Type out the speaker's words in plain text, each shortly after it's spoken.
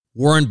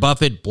Warren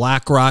Buffett,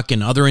 BlackRock,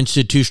 and other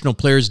institutional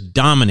players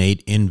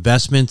dominate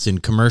investments in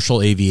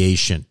commercial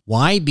aviation.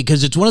 Why?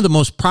 Because it's one of the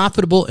most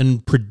profitable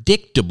and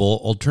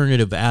predictable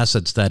alternative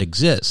assets that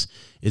exists,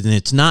 and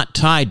it's not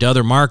tied to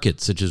other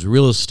markets such as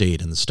real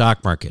estate and the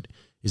stock market.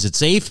 Is it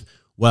safe?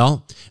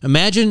 Well,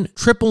 imagine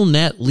triple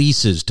net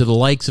leases to the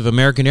likes of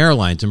American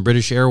Airlines and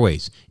British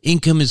Airways.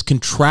 Income is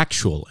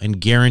contractual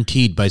and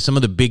guaranteed by some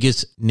of the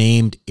biggest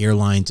named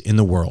airlines in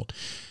the world.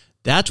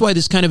 That's why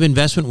this kind of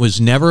investment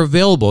was never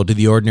available to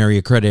the ordinary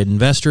accredited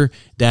investor.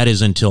 That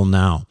is until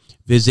now.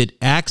 Visit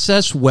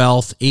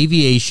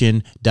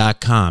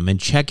accesswealthaviation.com and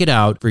check it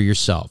out for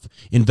yourself.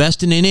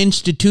 Invest in an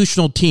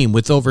institutional team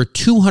with over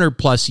 200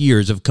 plus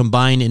years of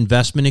combined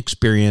investment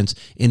experience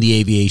in the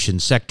aviation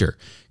sector.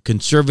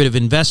 Conservative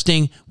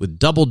investing with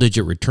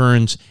double-digit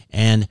returns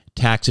and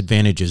tax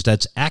advantages.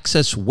 That's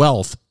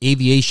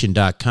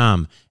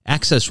accesswealthaviation.com.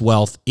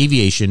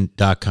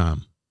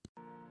 accesswealthaviation.com.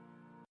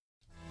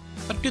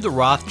 What do the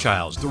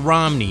Rothschilds, the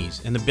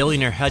Romneys, and the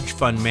billionaire hedge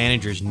fund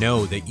managers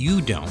know that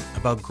you don't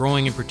about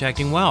growing and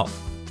protecting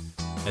wealth?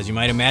 As you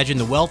might imagine,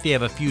 the wealthy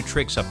have a few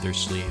tricks up their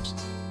sleeves.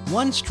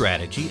 One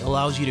strategy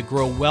allows you to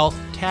grow wealth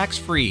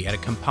tax-free at a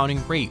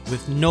compounding rate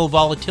with no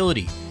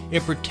volatility.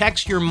 It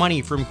protects your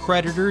money from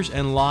creditors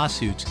and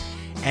lawsuits,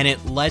 and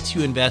it lets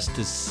you invest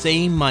the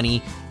same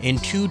money in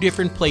two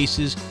different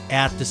places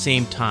at the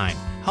same time.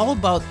 How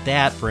about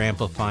that for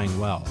amplifying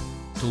wealth?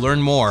 To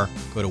learn more,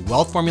 go to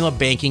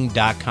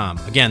wealthformulabanking.com.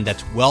 Again,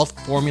 that's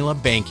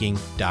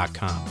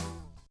wealthformulabanking.com.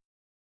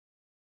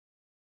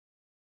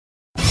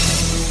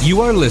 You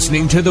are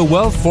listening to the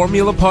Wealth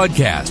Formula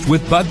Podcast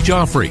with Buck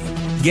Joffrey.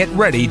 Get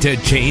ready to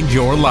change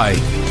your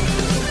life.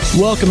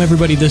 Welcome,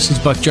 everybody. This is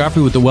Buck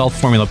Joffrey with the Wealth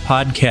Formula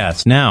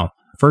Podcast. Now,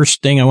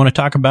 first thing I want to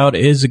talk about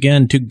is,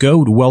 again, to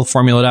go to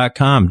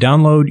wealthformula.com.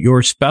 Download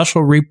your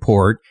special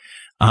report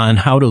on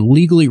how to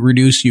legally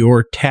reduce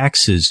your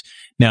taxes.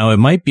 Now, it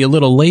might be a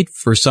little late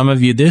for some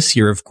of you this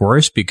year, of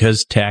course,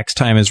 because tax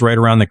time is right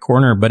around the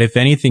corner. But if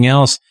anything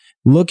else,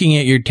 looking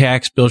at your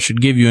tax bill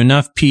should give you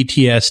enough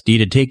PTSD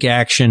to take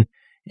action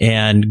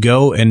and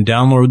go and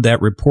download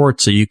that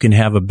report so you can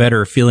have a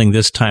better feeling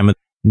this time of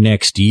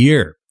next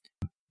year.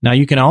 Now,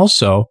 you can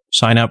also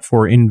sign up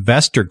for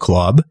Investor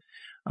Club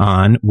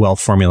on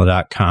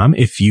wealthformula.com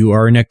if you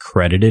are an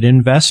accredited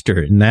investor.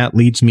 And that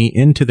leads me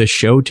into the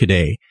show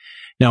today.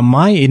 Now,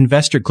 my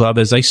Investor Club,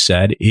 as I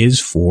said,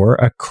 is for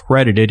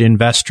accredited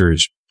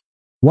investors.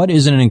 What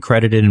is an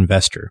accredited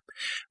investor?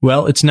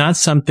 Well, it's not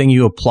something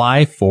you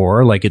apply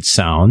for like it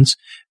sounds.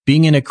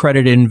 Being an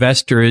accredited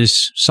investor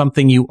is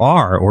something you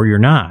are or you're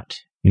not.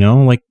 You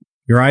know, like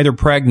you're either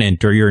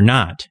pregnant or you're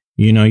not.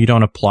 You know, you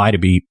don't apply to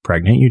be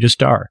pregnant, you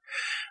just are.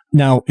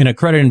 Now, an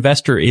accredited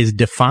investor is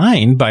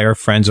defined by our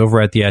friends over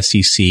at the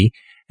SEC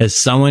as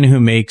someone who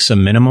makes a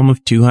minimum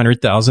of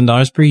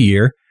 $200,000 per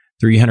year,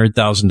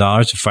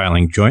 $300,000 if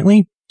filing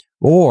jointly,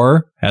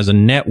 or has a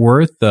net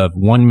worth of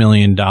 $1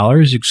 million,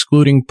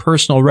 excluding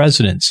personal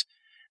residence.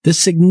 The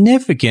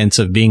significance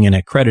of being an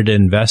accredited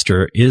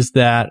investor is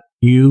that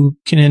you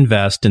can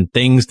invest in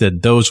things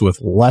that those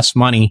with less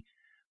money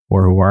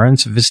or who are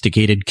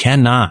unsophisticated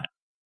cannot.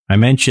 I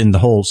mentioned the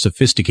whole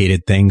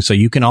sophisticated thing, so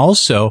you can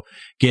also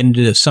get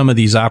into some of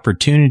these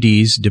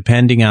opportunities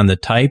depending on the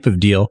type of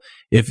deal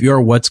if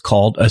you're what's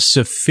called a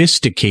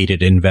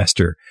sophisticated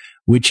investor,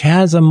 which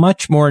has a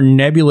much more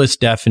nebulous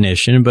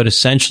definition, but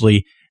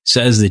essentially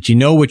says that you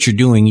know what you're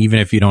doing even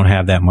if you don't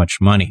have that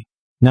much money.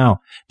 Now,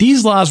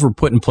 these laws were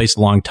put in place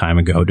a long time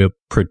ago to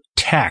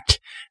protect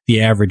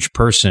the average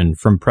person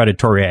from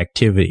predatory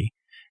activity.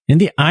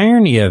 And the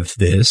irony of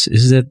this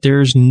is that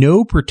there's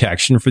no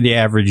protection for the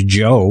average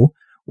Joe,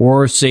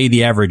 or say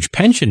the average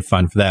pension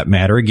fund for that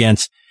matter,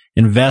 against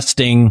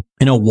investing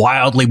in a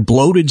wildly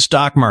bloated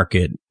stock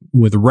market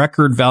with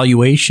record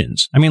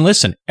valuations. I mean,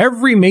 listen,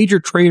 every major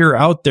trader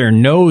out there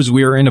knows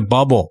we are in a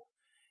bubble.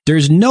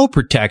 There's no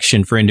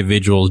protection for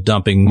individuals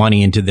dumping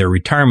money into their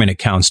retirement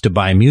accounts to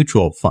buy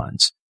mutual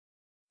funds.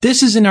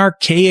 This is an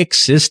archaic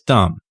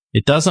system.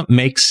 It doesn't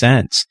make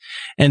sense.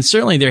 And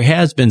certainly there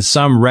has been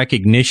some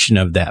recognition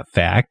of that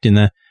fact. In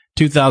the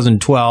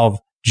 2012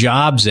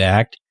 Jobs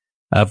Act,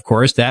 of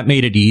course, that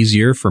made it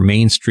easier for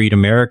Main Street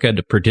America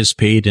to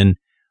participate in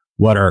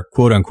what are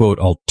quote unquote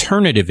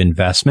alternative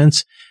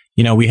investments.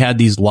 You know, we had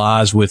these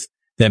laws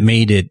that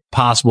made it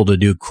possible to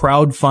do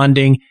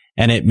crowdfunding,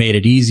 and it made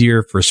it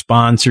easier for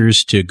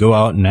sponsors to go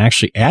out and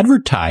actually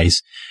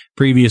advertise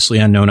previously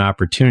unknown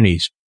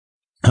opportunities.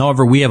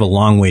 However, we have a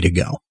long way to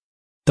go.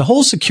 The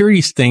whole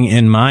securities thing,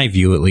 in my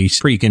view at least,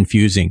 is pretty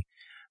confusing.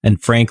 And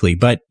frankly,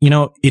 but you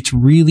know, it's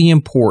really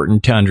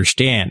important to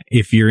understand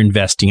if you're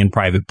investing in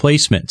private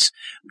placements,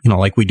 you know,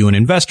 like we do in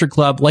Investor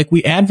Club, like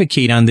we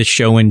advocate on this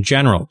show in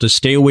general, to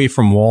stay away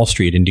from Wall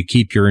Street and to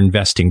keep your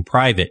investing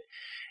private.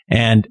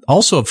 And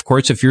also, of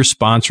course, if you're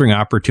sponsoring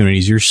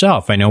opportunities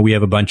yourself, I know we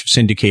have a bunch of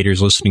syndicators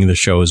listening to the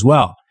show as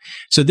well.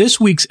 So this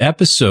week's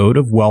episode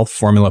of Wealth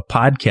Formula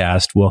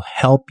Podcast will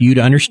help you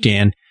to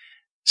understand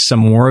some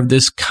more of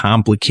this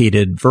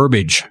complicated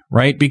verbiage,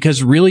 right?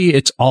 Because really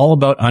it's all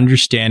about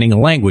understanding a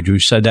language.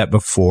 We've said that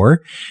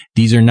before.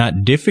 These are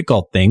not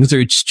difficult things.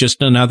 It's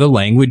just another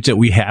language that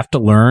we have to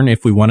learn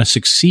if we want to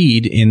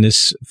succeed in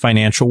this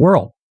financial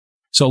world.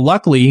 So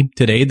luckily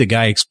today, the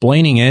guy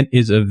explaining it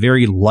is a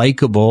very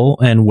likable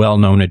and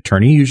well-known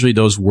attorney. Usually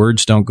those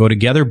words don't go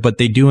together, but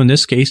they do in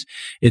this case.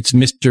 It's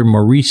Mr.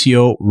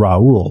 Mauricio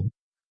Raul.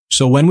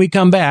 So when we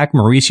come back,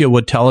 Mauricio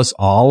will tell us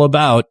all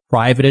about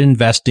private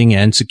investing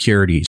and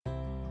securities.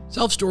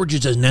 Self-storage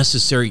is a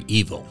necessary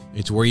evil.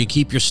 It's where you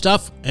keep your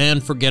stuff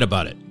and forget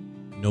about it.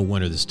 No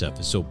wonder this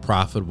stuff is so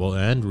profitable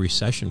and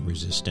recession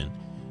resistant.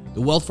 The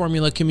Wealth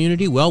Formula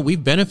community, well,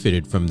 we've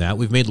benefited from that.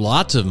 We've made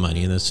lots of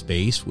money in this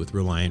space with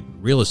Reliant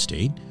Real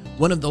Estate,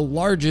 one of the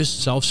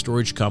largest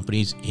self-storage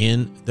companies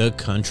in the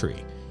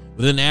country.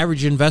 With an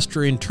average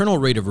investor internal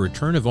rate of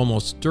return of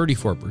almost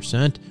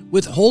 34%,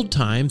 with hold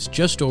times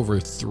just over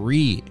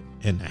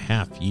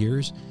 3.5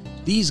 years,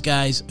 these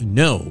guys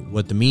know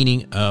what the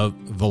meaning of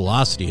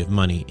velocity of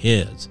money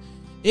is.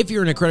 If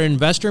you're an accredited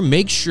investor,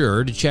 make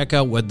sure to check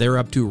out what they're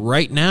up to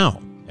right now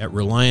at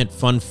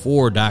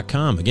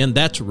ReliantFund4.com. Again,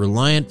 that's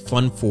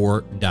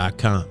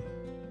ReliantFund4.com.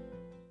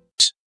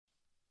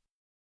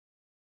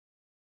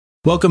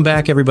 Welcome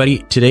back,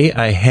 everybody. Today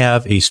I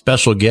have a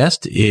special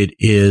guest. It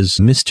is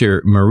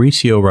Mr.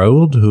 Mauricio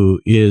Raul,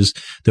 who is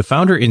the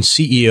founder and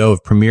CEO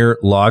of Premier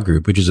Law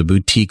Group, which is a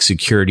boutique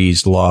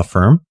securities law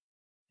firm.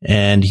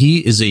 And he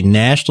is a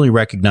nationally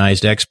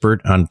recognized expert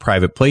on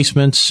private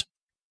placements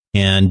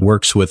and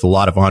works with a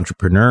lot of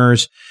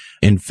entrepreneurs.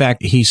 In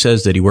fact, he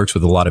says that he works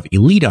with a lot of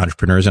elite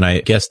entrepreneurs, and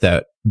I guess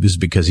that is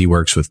because he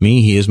works with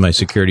me. He is my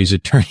securities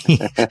attorney.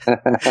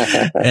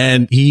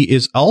 And he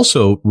is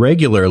also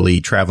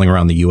regularly traveling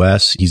around the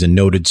U.S. He's a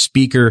noted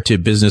speaker to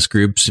business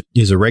groups.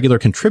 He's a regular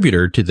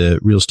contributor to the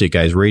Real Estate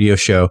Guys radio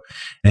show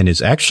and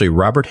is actually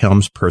Robert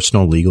Helm's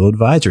personal legal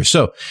advisor.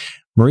 So,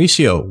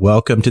 Mauricio,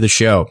 welcome to the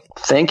show.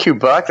 Thank you,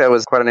 Buck. That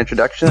was quite an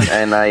introduction,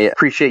 and I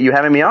appreciate you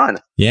having me on.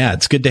 Yeah,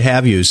 it's good to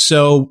have you.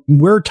 So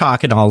we're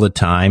talking all the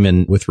time,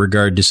 and with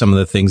regard to some of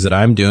the things that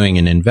I'm doing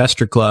in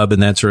Investor Club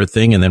and that sort of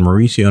thing, and then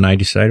Mauricio and I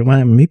decided,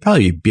 well, it may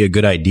probably be a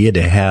good idea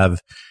to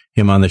have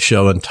him on the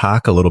show and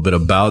talk a little bit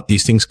about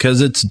these things because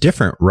it's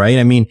different, right?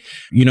 I mean,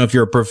 you know, if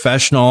you're a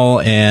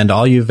professional and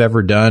all you've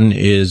ever done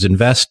is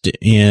invest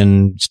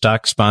in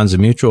stocks, bonds,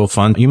 and mutual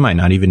funds, you might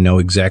not even know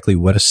exactly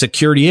what a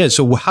security is.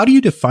 So how do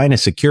you define a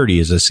security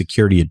as a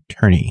security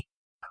attorney?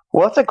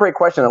 Well, that's a great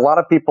question. A lot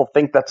of people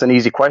think that's an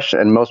easy question.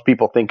 And most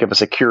people think of a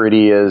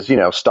security as, you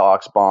know,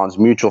 stocks, bonds,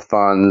 mutual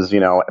funds, you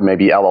know,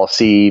 maybe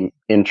LLC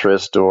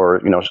interest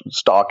or, you know,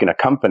 stock in a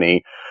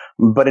company.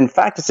 But in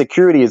fact, a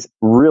security is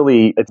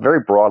really, it's very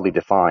broadly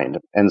defined.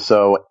 And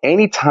so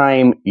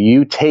anytime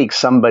you take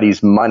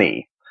somebody's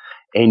money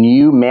and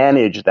you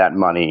manage that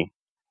money,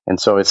 and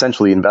so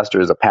essentially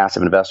investor is a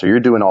passive investor, you're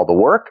doing all the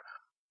work,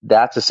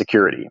 that's a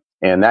security.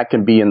 And that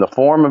can be in the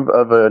form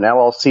of an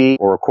LLC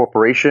or a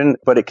corporation,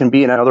 but it can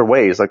be in other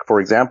ways. Like,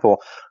 for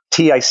example,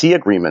 TIC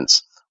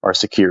agreements are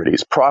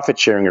securities. Profit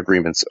sharing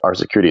agreements are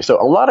securities.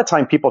 So a lot of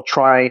time people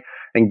try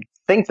and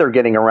think they're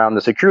getting around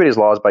the securities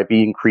laws by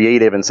being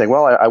creative and saying,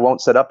 well, I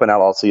won't set up an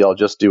LLC. I'll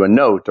just do a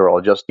note, or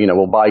I'll just, you know,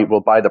 we'll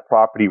buy the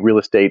property, real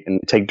estate,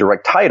 and take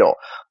direct title,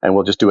 and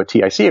we'll just do a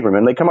TIC agreement.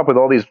 And they come up with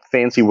all these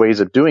fancy ways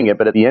of doing it.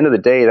 But at the end of the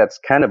day, that's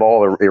kind of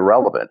all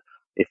irrelevant.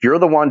 If you're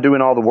the one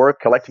doing all the work,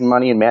 collecting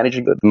money and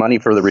managing the money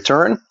for the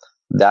return,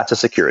 that's a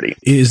security.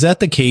 Is that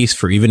the case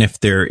for even if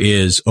there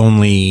is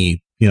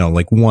only, you know,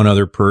 like one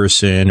other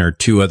person or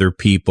two other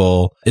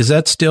people? Is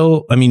that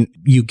still, I mean,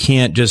 you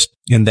can't just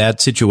in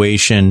that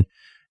situation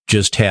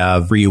just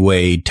have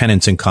three-way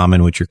tenants in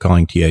common, which you're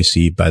calling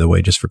TIC, by the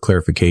way, just for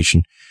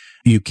clarification.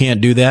 You can't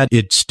do that.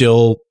 It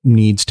still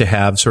needs to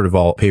have sort of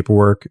all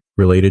paperwork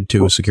related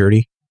to a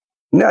security.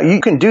 No,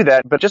 you can do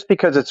that, but just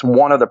because it's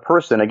one other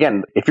person,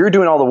 again, if you're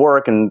doing all the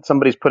work and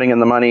somebody's putting in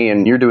the money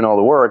and you're doing all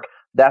the work,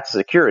 that's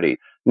security.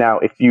 Now,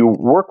 if you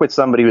work with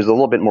somebody who's a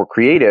little bit more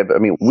creative, I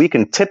mean, we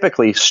can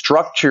typically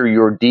structure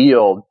your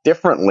deal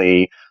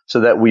differently so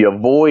that we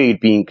avoid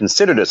being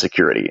considered a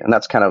security. And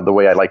that's kind of the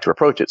way I like to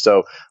approach it.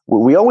 So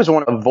we always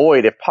want to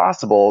avoid, if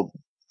possible,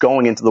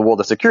 going into the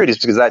world of securities,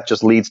 because that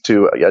just leads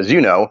to, as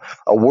you know,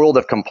 a world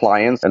of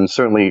compliance, and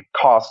certainly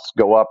costs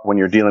go up when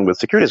you're dealing with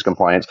securities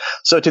compliance.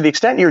 So to the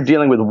extent you're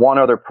dealing with one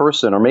other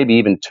person or maybe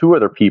even two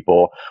other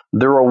people,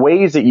 there are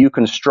ways that you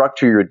can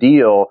structure your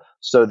deal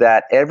so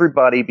that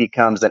everybody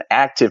becomes an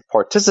active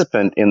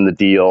participant in the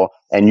deal,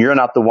 and you're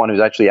not the one who's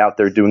actually out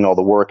there doing all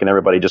the work and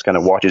everybody just kind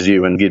of watches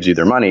you and gives you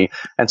their money.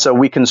 And so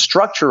we can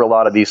structure a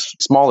lot of these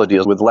smaller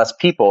deals with less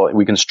people.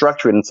 We can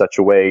structure it in such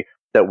a way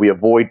that we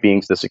avoid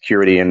being the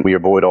security and we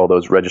avoid all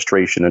those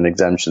registration and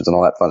exemptions and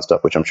all that fun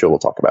stuff, which I'm sure we'll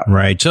talk about.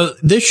 Right. So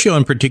this show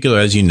in particular,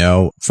 as you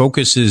know,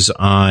 focuses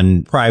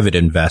on private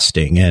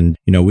investing. And,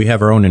 you know, we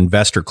have our own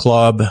investor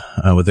club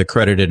with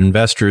accredited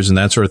investors and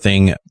that sort of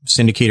thing,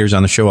 syndicators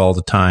on the show all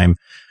the time.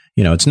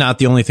 You know, it's not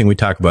the only thing we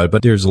talk about,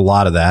 but there's a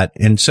lot of that.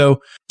 And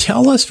so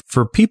tell us,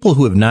 for people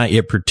who have not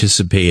yet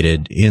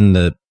participated in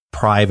the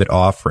private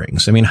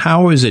offerings. I mean,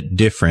 how is it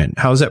different?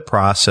 How is that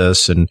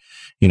process and,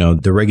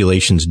 the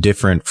regulations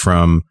different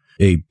from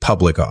a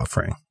public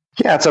offering?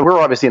 Yeah, so we're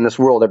obviously in this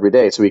world every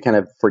day, so we kind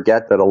of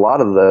forget that a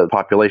lot of the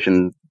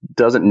population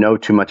doesn't know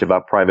too much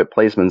about private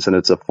placements, and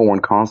it's a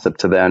foreign concept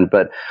to them.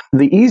 But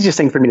the easiest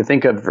thing for me to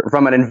think of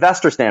from an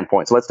investor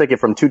standpoint, so let's take it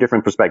from two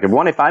different perspectives.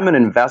 One, if I'm an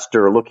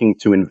investor looking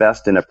to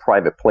invest in a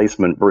private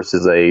placement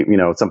versus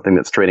something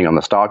that's trading on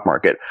the stock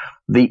market,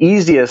 the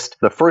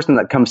first thing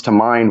that comes to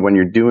mind when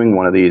you're doing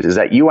one of these is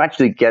that you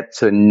actually get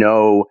to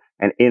know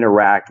and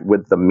interact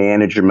with the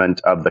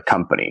management of the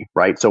company,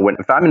 right? So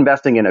if I'm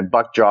investing in a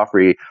Dr.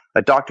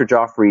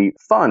 Joffrey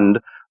fund,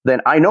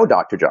 then I know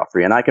Dr.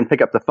 Joffrey, and I can pick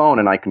up the phone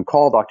and I can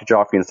call Dr.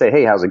 Joffrey and say,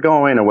 hey, how's it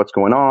going, or what's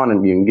going on?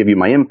 And you can give you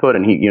my input,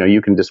 and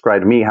you can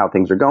describe to me how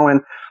things are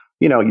going.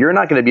 You're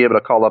not going to be able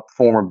to call up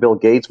former Bill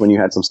Gates when you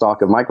had some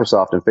stock of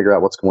Microsoft and figure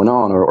out what's going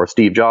on, or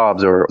Steve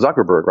Jobs or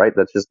Zuckerberg, right?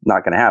 That's just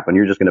not going to happen.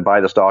 You're just going to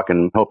buy the stock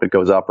and hope it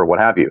goes up or what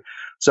have you.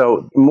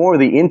 So more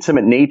the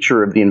intimate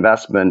nature of the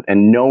investment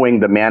and knowing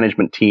the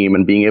management team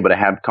and being able to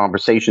have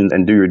conversations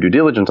and do your due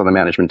diligence on the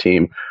management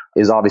team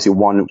is obviously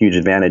one huge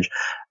advantage.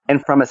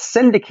 And from a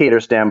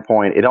syndicator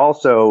standpoint,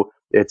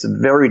 it's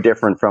very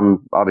different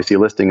from obviously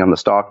listing on the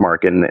stock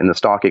market and in the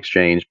stock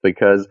exchange,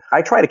 because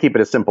I try to keep it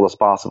as simple as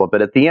possible.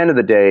 But at the end of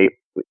the day,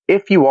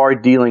 if you are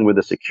dealing with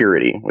a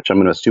security, which I'm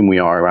going to assume we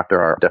are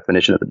after our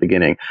definition at the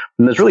beginning,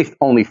 then there's really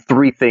only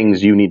three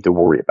things you need to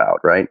worry about,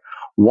 right?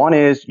 One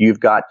is you've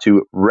got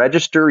to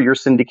register your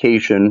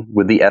syndication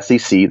with the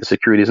SEC, the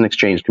Securities and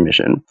Exchange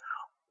Commission,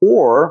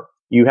 or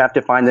you have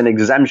to find an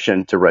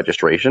exemption to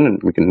registration,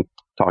 and we can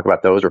talk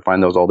about those or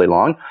find those all day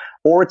long,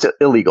 or it's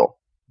illegal.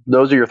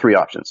 Those are your three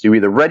options. You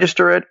either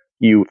register it,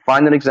 you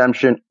find an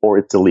exemption, or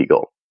it's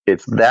illegal.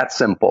 It's that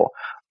simple.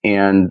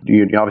 And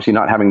you're obviously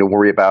not having to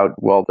worry about,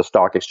 the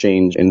stock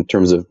exchange in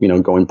terms of,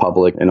 going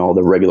public and all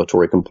the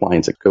regulatory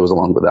compliance that goes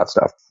along with that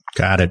stuff.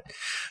 Got it.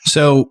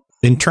 So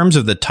in terms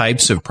of the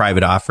types of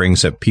private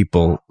offerings that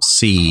people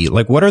see,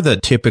 like what are the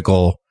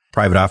typical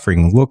private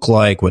offering look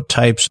like? What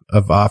types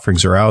of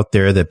offerings are out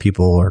there that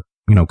people are,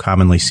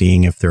 commonly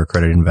seeing if they're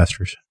accredited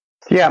investors?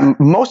 Yeah,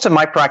 most of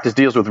my practice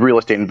deals with real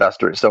estate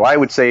investors. So I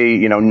would say,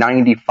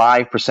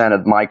 95%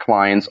 of my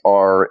clients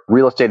are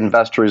real estate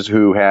investors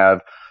who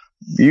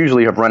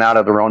usually have run out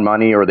of their own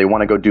money, or they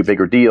want to go do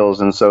bigger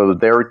deals. And so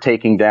they're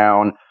taking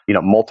down,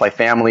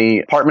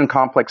 multifamily apartment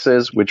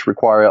complexes, which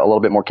require a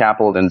little bit more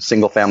capital than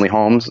single family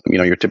homes.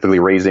 You're typically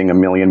raising $1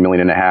 million, $1.5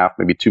 million,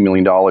 maybe $2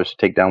 million to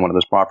take down one of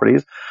those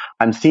properties.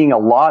 I'm seeing a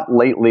lot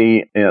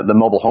lately the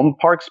mobile home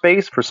park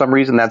space. For some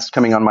reason, that's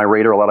coming on my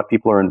radar. A lot of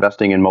people are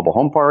investing in mobile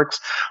home parks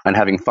and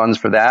having funds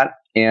for that.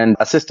 And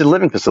assisted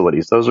living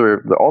facilities. Those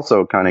are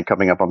also kind of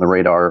coming up on the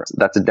radar.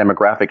 That's a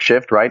demographic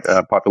shift, right?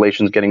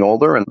 Population's getting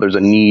older, and there's a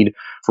need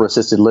for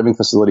assisted living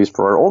facilities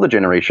for our older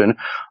generation.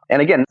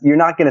 And again, you're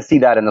not going to see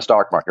that in the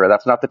stock market, right?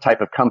 That's not the type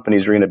of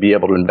companies you're going to be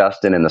able to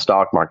invest in the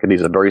stock market.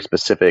 These are very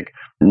specific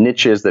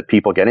niches that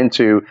people get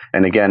into.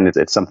 And again,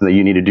 it's something that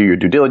you need to do your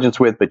due diligence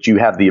with, but you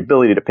have the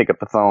ability to pick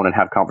up the phone and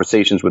have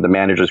conversations with the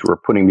managers who are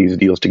putting these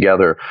deals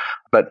together.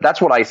 But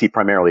that's what I see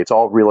primarily. It's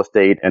all real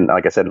estate. And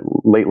like I said,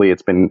 lately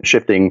it's been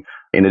shifting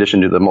in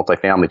addition to the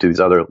multifamily to these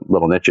other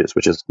little niches,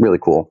 which is really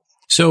cool.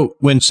 So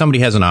when somebody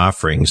has an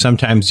offering,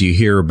 sometimes you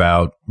hear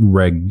about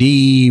Reg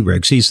D,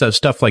 Reg C,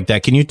 stuff like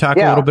that. Can you talk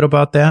a little bit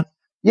about that?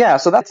 Yeah,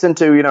 so that's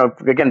into,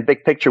 again,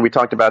 big picture. We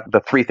talked about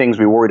the three things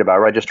we worried about: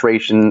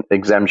 registration,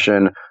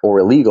 exemption, or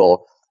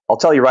illegal. I'll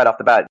tell you right off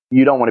the bat,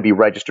 you don't want to be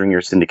registering your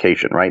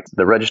syndication, right?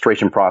 The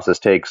registration process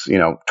takes,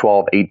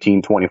 12,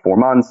 18, 24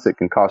 months. It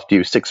can cost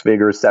you 6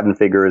 figures, 7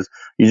 figures.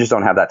 You just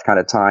don't have that kind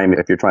of time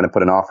if you're trying to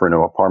put an offer into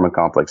an apartment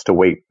complex to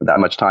wait that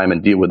much time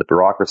and deal with the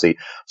bureaucracy.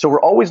 So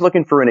we're always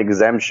looking for an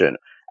exemption.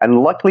 And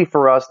luckily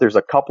for us, there's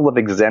a couple of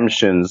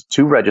exemptions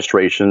to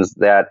registrations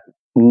that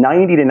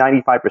 90 to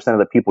 95% of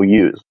the people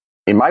use.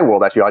 In my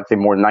world, actually, I'd say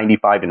more than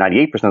 95 to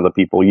 98% of the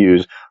people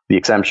use the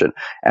exemption.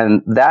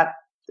 And that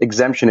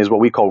exemption is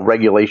what we call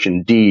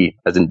Regulation D,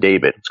 as in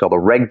David. It's called a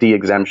Reg D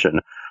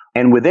exemption.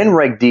 And within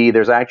Reg D,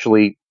 there's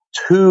actually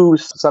 2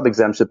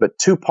 sub-exemptions, but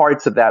 2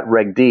 parts of that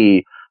Reg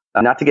D.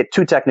 Not to get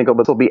too technical,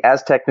 but it'll be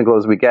as technical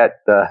as we get,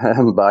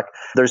 Buck.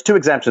 There's 2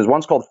 exemptions.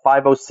 One's called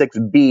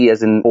 506B,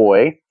 as in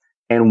boy,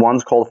 and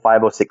one's called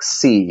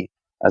 506C,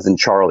 as in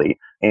Charlie.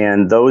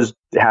 And those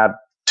have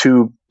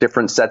 2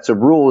 different sets of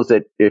rules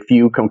that if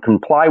you can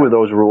comply with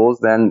those rules,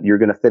 then you're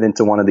going to fit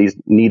into one of these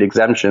neat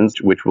exemptions,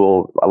 which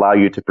will allow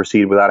you to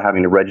proceed without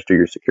having to register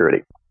your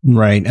security.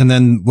 Right. And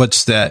then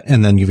what's that?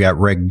 And then you've got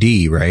Reg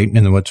D, right? And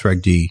then what's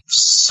Reg D?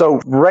 So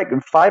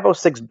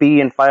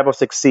 506B and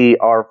 506C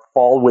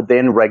fall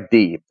within Reg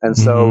D. And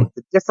so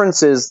the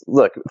difference is,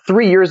 look,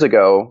 3 years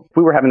ago, if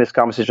we were having this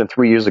conversation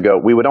 3 years ago,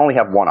 we would only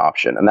have one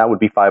option, and that would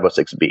be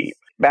 506B.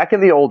 Back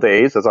in the old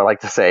days, as I like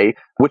to say,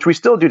 which we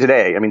still do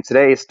today. I mean,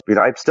 today,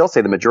 I still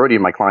say the majority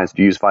of my clients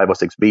use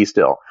 506B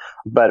still.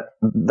 But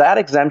that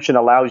exemption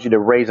allows you to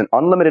raise an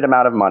unlimited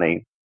amount of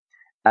money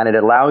and it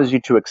allows you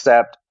to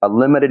accept a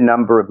limited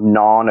number of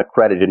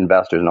non-accredited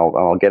investors. And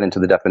I'll get into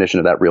the definition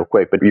of that real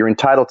quick, but you're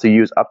entitled to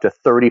use up to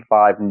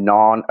 35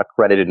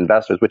 non-accredited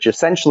investors, which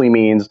essentially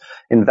means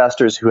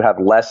investors who have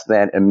less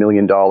than $1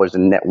 million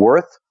in net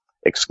worth,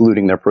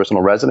 excluding their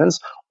personal residence,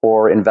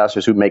 or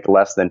investors who make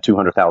less than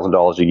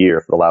 $200,000 a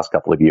year for the last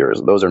couple of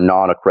years. Those are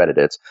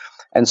non-accredited.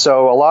 And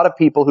so a lot of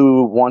people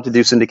who want to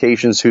do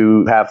syndications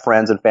who have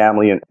friends and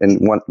family and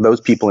want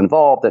those people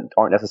involved that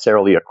aren't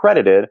necessarily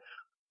accredited,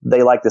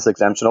 they like this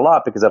exemption a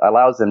lot because it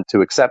allows them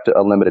to accept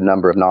a limited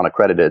number of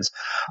non-accrediteds.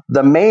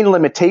 The main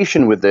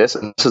limitation with this,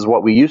 and this is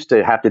what we used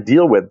to have to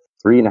deal with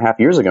 3.5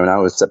 years ago now,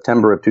 it was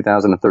September of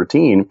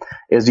 2013,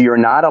 is you're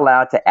not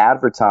allowed to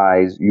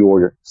advertise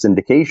your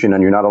syndication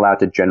and you're not allowed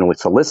to generally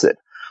solicit.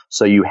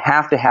 So you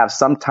have to have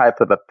some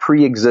type of a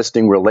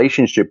pre-existing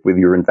relationship with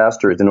your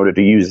investors in order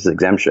to use this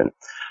exemption,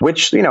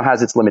 which,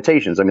 has its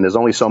limitations. I mean, there's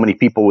only so many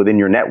people within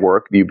your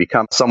network. You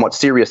become somewhat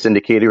serious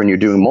syndicator and you're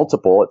doing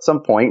multiple. At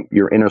some point,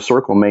 your inner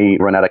circle may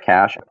run out of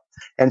cash.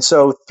 And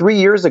so 3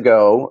 years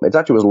ago, it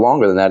actually was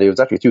longer than that. It was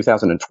actually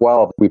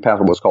 2012. We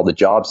passed what was called the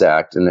Jobs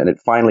Act, and then it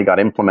finally got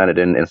implemented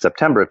in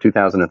September of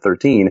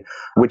 2013,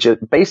 which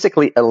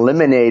basically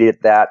eliminated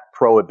that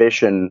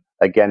prohibition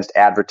against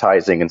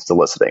advertising and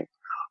soliciting.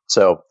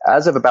 So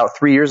as of about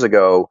 3 years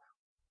ago,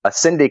 a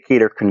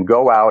syndicator can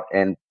go out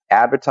and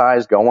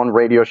advertise, go on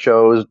radio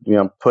shows,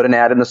 put an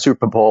ad in the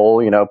Super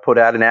Bowl, put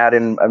out an ad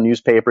in a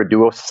newspaper,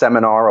 do a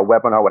seminar, a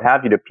webinar, what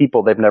have you, to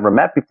people they've never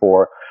met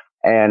before.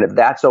 And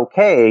that's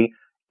okay,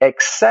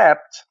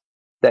 except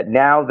that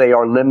now they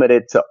are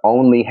limited to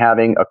only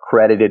having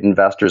accredited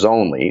investors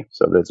only.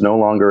 So there's no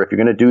longer, if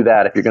you're going to do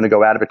that, if you're going to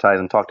go advertise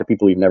and talk to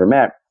people you've never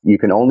met, you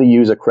can only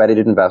use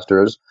accredited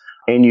investors.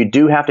 And you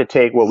do have to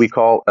take what we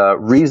call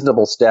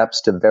reasonable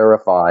steps to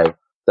verify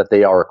that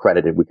they are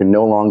accredited. We can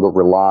no longer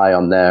rely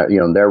on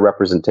their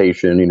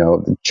representation,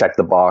 check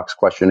the box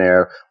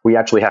questionnaire. We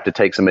actually have to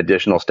take some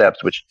additional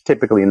steps, which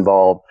typically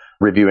involve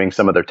reviewing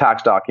some of their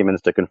tax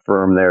documents to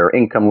confirm their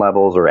income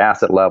levels or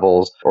asset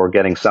levels, or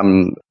getting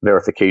some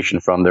verification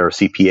from their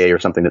CPA or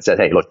something that said,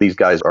 hey, look, these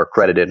guys are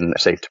accredited and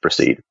safe to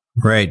proceed.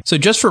 Right. So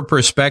just for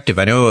perspective,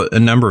 I know a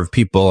number of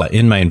people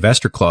in my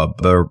investor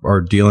club are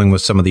dealing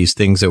with some of these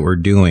things that we're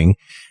doing.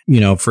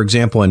 For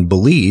example, in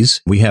Belize,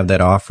 we have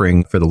that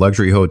offering for the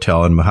luxury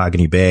hotel in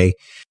Mahogany Bay.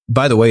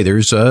 By the way,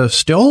 there's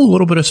still a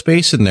little bit of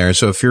space in there.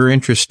 So if you're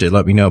interested,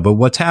 let me know. But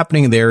what's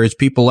happening there is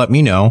people let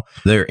me know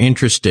they're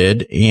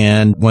interested.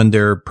 And when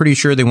they're pretty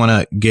sure they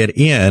want to get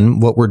in,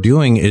 what we're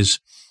doing is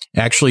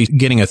actually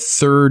getting a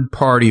third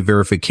party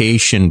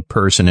verification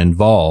person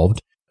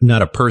involved.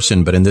 Not a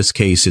person, but in this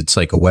case, it's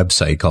like a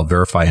website called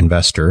Verify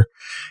Investor.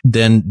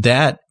 Then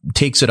that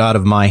takes it out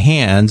of my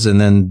hands.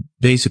 And then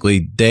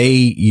basically they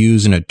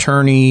use an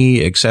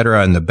attorney, et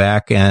cetera, in the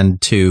back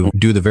end to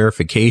do the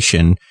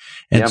verification.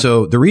 And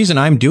so the reason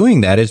I'm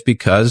doing that is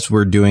because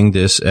we're doing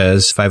this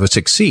as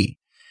 506C.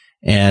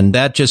 And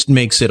that just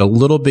makes it a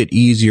little bit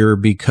easier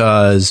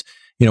because,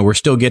 we're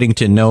still getting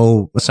to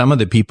know some of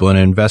the people in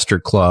an investor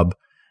club.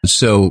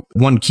 So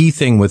one key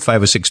thing with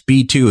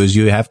 506B too is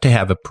you have to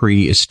have a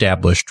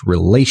pre-established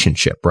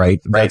relationship,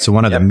 right? That's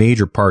one of the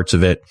major parts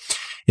of it.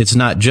 It's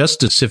not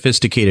just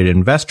sophisticated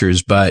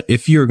investors, but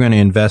if you're going to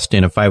invest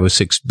in a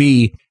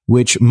 506B,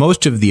 which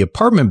most of the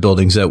apartment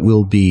buildings that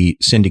we'll be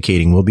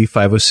syndicating will be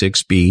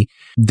 506B,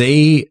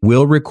 they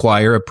will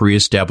require a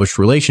pre-established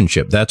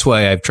relationship. That's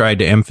why I've tried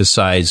to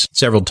emphasize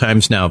several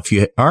times now, if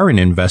you are an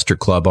investor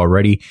club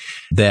already,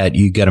 that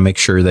you got to make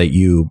sure that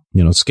you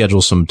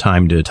schedule some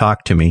time to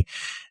talk to me.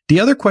 The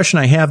other question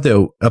I have,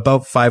 though,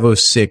 about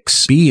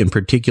 506B in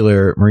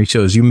particular,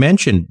 Mauricio, is you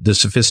mentioned the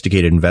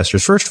sophisticated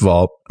investors. First of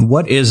all,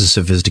 what is a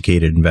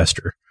sophisticated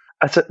investor?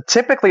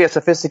 Typically, a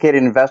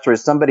sophisticated investor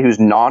is somebody who's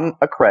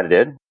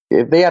non-accredited.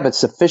 If they have a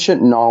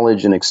sufficient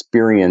knowledge and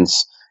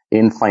experience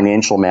in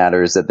financial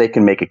matters that they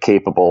can make a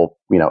capable,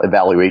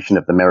 evaluation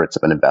of the merits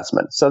of an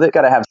investment. So they've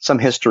got to have some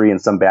history and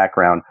some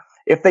background.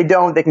 If they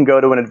don't, they can go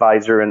to an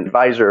advisor, and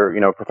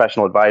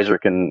professional advisor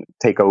can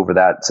take over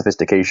that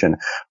sophistication.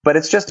 But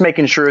it's just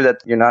making sure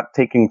that you're not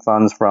taking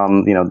funds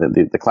from,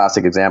 the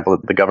classic example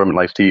that the government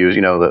likes to use,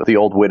 the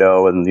old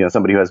widow and,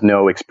 somebody who has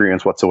no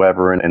experience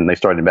whatsoever and they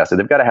start investing.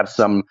 They've got to have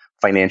some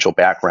financial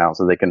background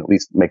so they can at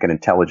least make an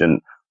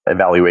intelligent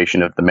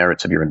evaluation of the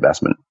merits of your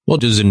investment. Well,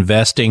 does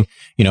investing,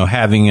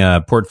 having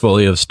a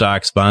portfolio of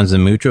stocks, bonds,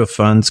 and mutual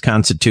funds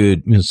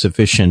constitute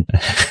sufficient,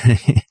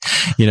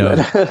 you know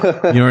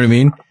what I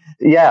mean?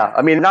 Yeah.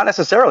 I mean, not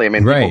necessarily. I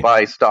mean, people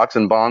buy stocks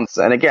and bonds.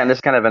 And again, this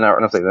is kind of I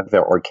don't know if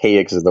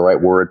archaic is the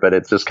right word, but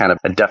it's just kind of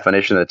a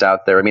definition that's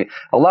out there. I mean,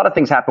 a lot of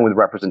things happen with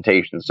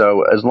representation.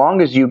 So as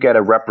long as you get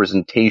a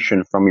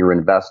representation from your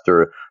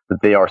investor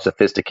that they are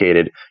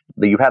sophisticated,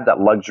 that you have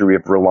that luxury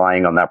of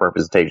relying on that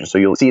representation. So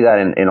you'll see that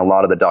in a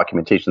lot of the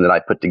documentation that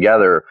I put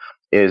together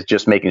is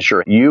just making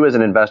sure you as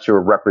an investor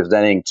are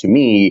representing to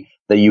me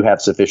that you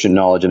have sufficient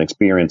knowledge and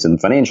experience in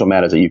financial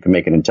matters that you can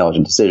make an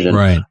intelligent decision.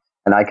 Right.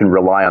 And I can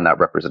rely on that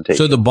representation.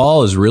 So the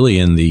ball is really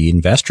in the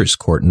investor's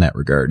court in that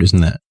regard, isn't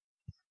that?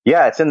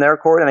 Yeah, it's in their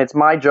court, and it's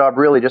my job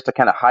really just to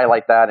kind of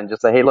highlight that and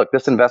just say, hey, look,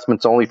 this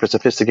investment's only for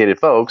sophisticated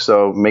folks,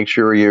 so make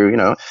sure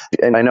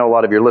and I know a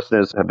lot of your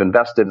listeners have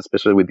invested,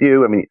 especially with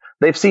you. I mean,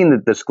 they've seen the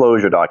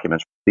disclosure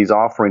documents. These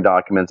offering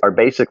documents are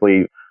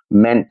basically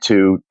meant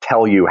to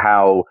tell you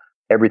how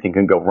everything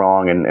can go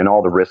wrong and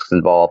all the risks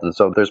involved. And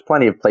so there's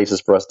plenty of places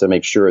for us to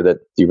make sure that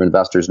your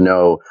investors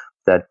know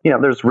that,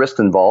 there's risks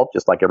involved,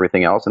 just like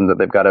everything else, and that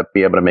they've got to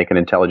be able to make an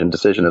intelligent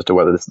decision as to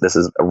whether this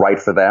is right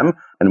for them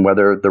and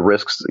whether the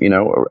risks,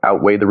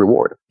 outweigh the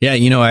reward. Yeah,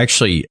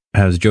 actually,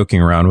 I was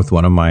joking around with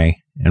one of my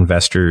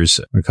investors,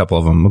 a couple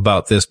of them,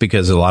 about this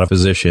because a lot of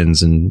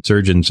physicians and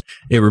surgeons,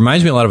 it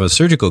reminds me a lot of a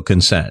surgical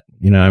consent.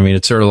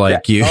 It's sort of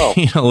like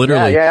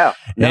literally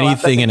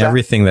anything and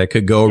everything that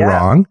could go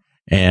wrong.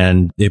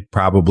 And it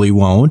probably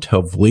won't,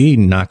 hopefully,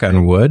 knock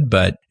on wood.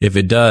 But if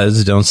it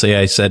does, don't say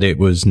I said it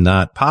was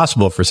not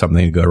possible for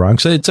something to go wrong.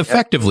 So it's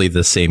effectively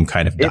the same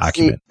kind of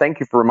document.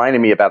 Thank you for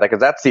reminding me about that, because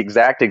that's the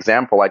exact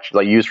example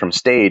I use from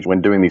stage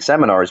when doing these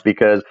seminars,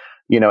 because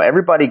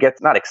everybody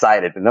gets not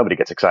excited, and nobody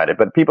gets excited,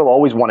 but people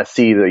always want to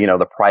see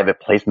the private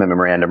placement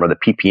memorandum or the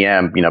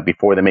PPM,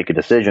 before they make a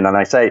decision. And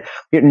I say,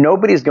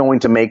 nobody's going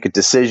to make a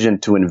decision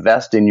to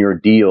invest in your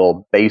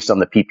deal based on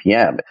the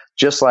PPM.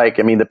 Just like,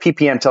 the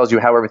PPM tells you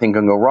how everything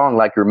can go wrong,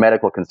 like your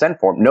medical consent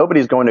form.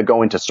 Nobody's going to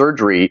go into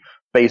surgery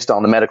based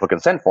on the medical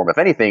consent form. If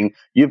anything,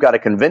 you've got to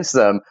convince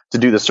them to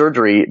do the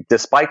surgery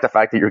despite the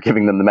fact that you're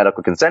giving them the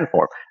medical consent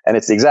form. And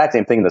it's the exact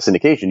same thing in the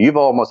syndication. You've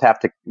almost have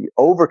to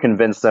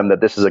over-convince them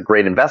that this is a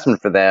great investment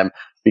for them,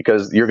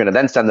 because you're going to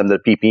then send them the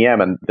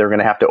PPM and they're going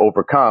to have to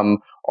overcome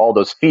all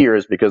those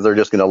fears, because they're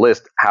just going to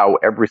list how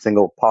every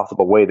single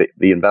possible way that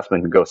the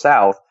investment can go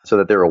south, so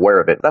that they're aware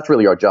of it. That's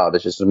really our job,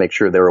 is just to make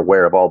sure they're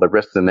aware of all the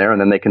risks in there,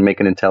 and then they can make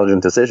an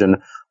intelligent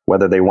decision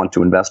whether they want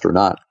to invest or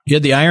not. Yeah,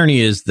 the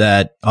irony is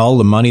that all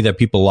the money that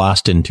people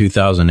lost in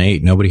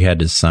 2008, nobody had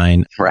to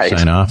sign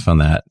off on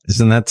that.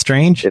 Isn't that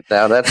strange?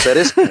 That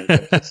is strange.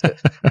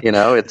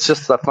 It's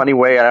just a funny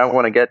way. I don't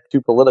want to get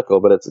too political,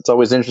 but it's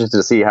always interesting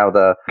to see how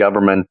the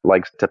government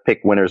likes to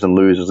pick winners and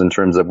losers in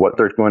terms of what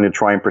they're going to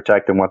try and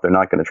protect and what they're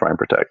not going to try and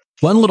protect.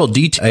 One little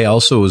detail I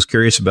also was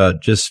curious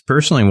about just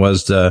personally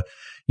was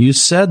you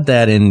said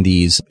that in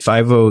these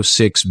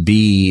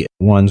 506B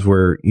ones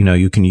where,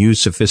 you can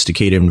use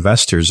sophisticated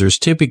investors, there's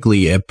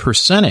typically a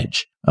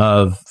percentage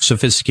of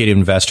sophisticated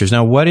investors.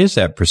 Now, what is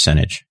that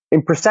percentage?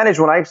 In percentage,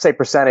 when I say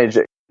percentage,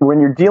 when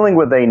you're dealing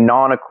with a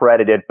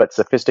non-accredited but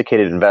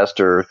sophisticated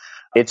investor,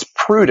 it's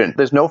prudent.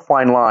 There's no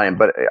fine line,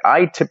 but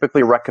I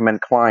typically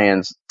recommend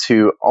clients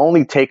to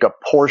only take a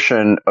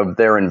portion of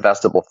their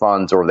investable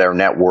funds or their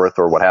net worth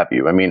or what have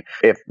you.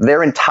 If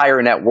their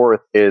entire net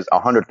worth is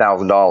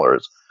 $100,000,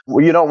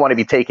 well, you don't want to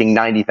be taking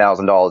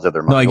 $90,000 of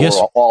their money,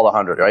 or all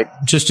 100, right?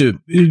 Just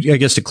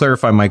to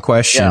clarify my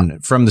question,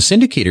 from the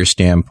syndicator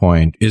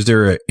standpoint, is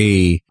there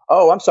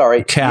Oh, I'm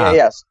sorry.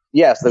 Cap?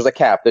 Yes, there's a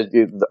cap.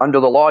 Under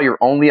the law, you're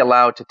only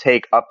allowed to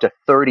take up to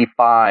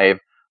 35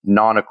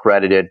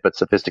 non-accredited but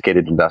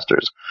sophisticated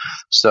investors.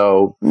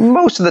 So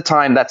most of the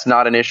time, that's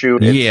not an issue.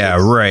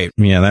 Right.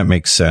 Yeah, that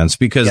makes sense,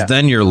 because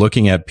then you're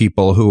looking at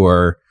people who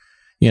are,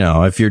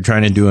 if you're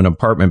trying to do an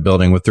apartment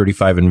building with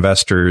 35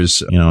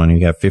 investors, and you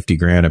got 50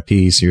 grand a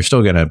piece, you're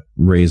still going to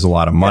raise a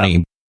lot of money.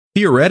 Yeah.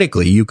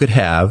 Theoretically, you could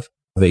have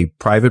a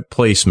private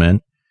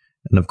placement.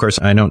 And of course,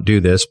 I don't do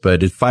this,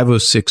 but it's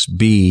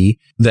 506B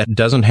that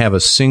doesn't have a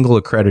single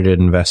accredited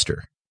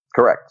investor.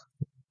 Correct.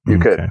 You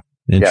could.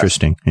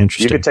 Interesting.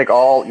 You could take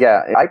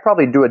I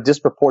probably do a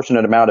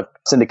disproportionate amount of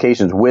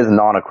syndications with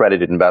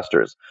non-accredited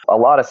investors. A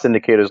lot of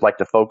syndicators like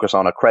to focus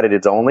on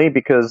accrediteds only,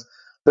 because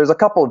there's a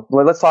couple.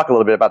 Let's talk a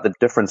little bit about the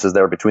differences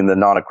there between the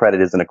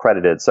non-accredited and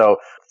accredited. So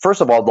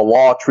first of all, the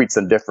law treats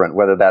them different,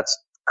 whether that's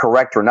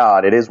correct or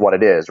not. It is what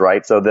it is,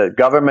 right? So the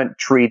government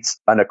treats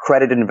an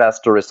accredited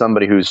investor as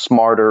somebody who's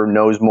smarter,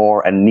 knows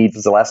more, and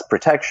needs less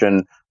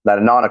protection than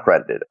a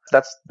non-accredited.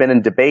 That's been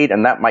in debate,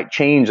 and that might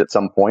change at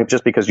some point.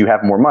 Just because you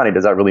have more money,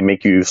 does that really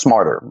make you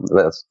smarter?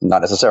 That's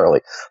not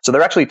necessarily. So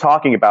they're actually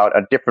talking about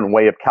a different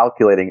way of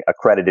calculating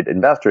accredited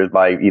investors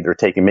by either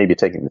taking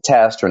the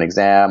test or an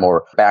exam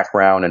or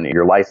background and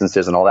your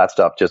licenses and all that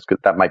stuff, just because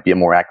that might be a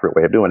more accurate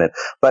way of doing it.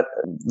 But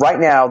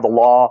right now, the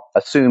law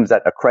assumes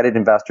that accredited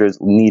investors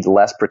need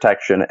less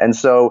protection. And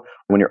so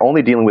when you're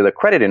only dealing with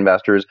accredited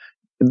investors,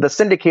 the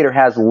syndicator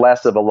has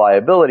less of a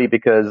liability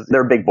because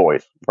they're big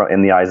boys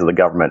in the eyes of the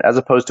government, as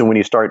opposed to when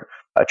you start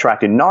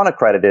attracting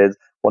non-accredited.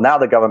 Well, now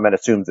the government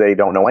assumes they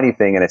don't know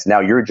anything, and it's now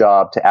your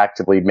job to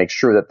actively make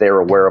sure that they're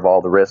aware of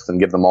all the risks and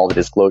give them all the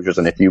disclosures.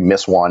 And if you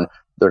miss one,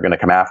 they're going to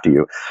come after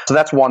you. So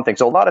that's one thing.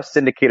 So a lot of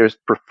syndicators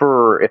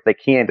prefer, if they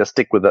can, to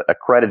stick with the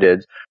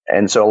accredited.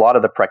 And so a lot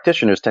of the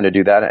practitioners tend to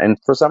do that. And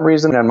for some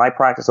reason, in my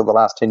practice over the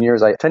last 10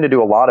 years, I tend to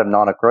do a lot of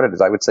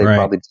non-accredited. I would say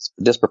probably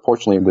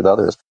disproportionately with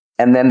others.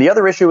 And then the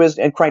other issue is,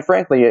 and quite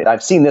frankly,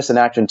 I've seen this in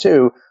action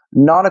too,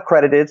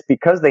 Non-accredited,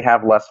 because they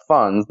have less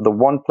funds, the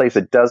one place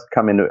it does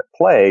come into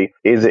play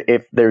is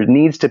if there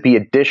needs to be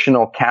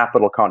additional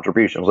capital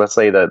contributions. Let's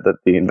say that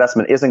the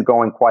investment isn't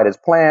going quite as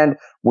planned.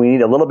 We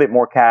need a little bit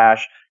more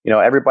cash.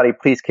 Everybody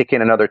please kick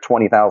in another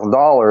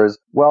 $20,000.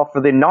 Well,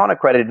 for the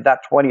non-accredited,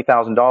 that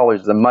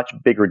 $20,000 is a much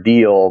bigger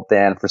deal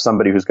than for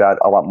somebody who's got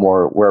a lot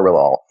more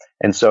wherewithal.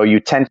 And so you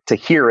tend to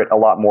hear it a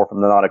lot more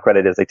from the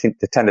non-accredited. They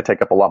tend to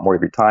take up a lot more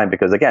of your time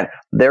because, again,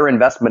 their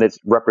investment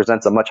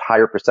represents a much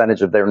higher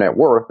percentage of their net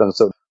worth. And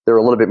so they're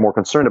a little bit more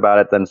concerned about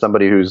it than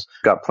somebody who's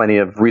got plenty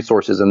of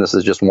resources. And this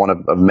is just one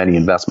of many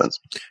investments.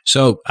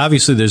 So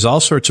obviously there's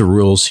all sorts of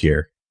rules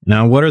here.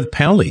 Now, what are the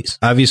penalties?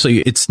 Obviously,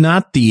 it's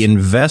not the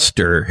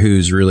investor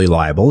who's really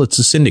liable. It's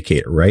the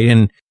syndicator, right?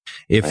 And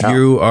if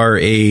you are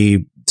a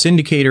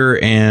syndicator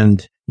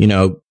and,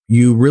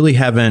 you really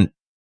haven't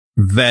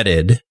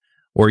vetted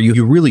or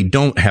you really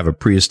don't have a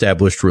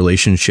pre-established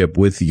relationship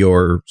with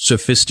your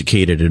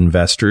sophisticated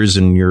investors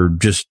and you're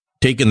just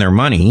taking their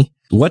money,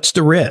 what's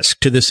the risk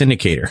to the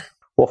syndicator?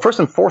 Well, first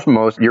and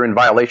foremost, you're in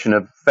violation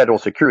of federal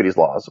securities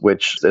laws,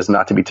 which is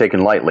not to be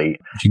taken lightly.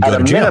 At a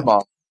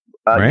minimum,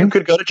 right? You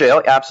could go to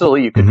jail.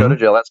 Absolutely, you could go to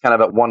jail. That's kind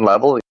of at one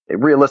level.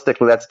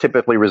 Realistically, that's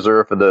typically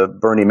reserved for the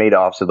Bernie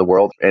Madoffs of the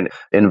world and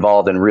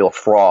involved in real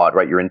fraud,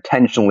 right? You're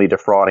intentionally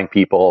defrauding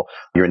people.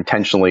 You're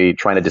intentionally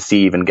trying to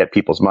deceive and get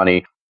people's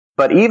money.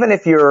 But even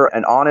if you're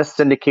an honest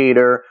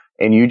syndicator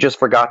and you just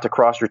forgot to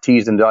cross your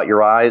T's and dot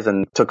your I's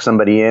and took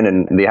somebody in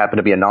and they happen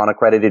to be a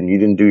non-accredited and you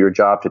didn't do your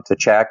job to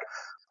check,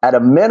 at a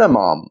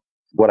minimum,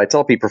 what I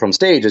tell people from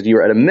stage is you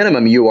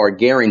are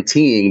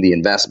guaranteeing the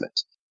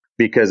investment.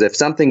 Because if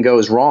something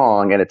goes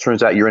wrong and it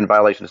turns out you're in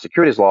violation of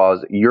securities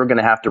laws, you're going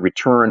to have to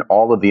return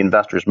all of the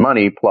investor's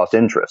money plus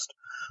interest.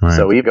 Right.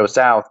 So if you go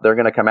south, they're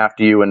going to come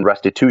after you and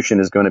restitution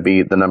is going to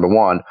be the number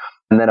one.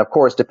 And then, of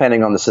course,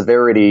 depending on the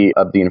severity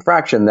of the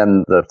infraction,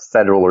 then the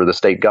federal or the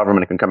state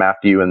government can come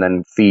after you and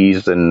then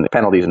fees and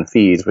penalties and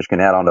fees, which can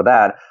add on to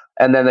that.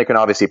 And then they can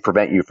obviously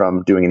prevent you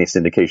from doing any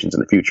syndications in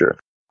the future.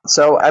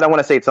 So I don't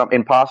want to say it's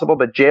impossible,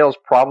 but jail's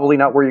probably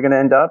not where you're going to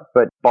end up.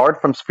 But barred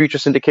from future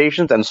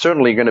syndications and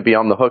certainly going to be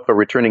on the hook for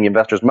returning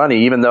investors'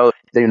 money, even though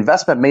the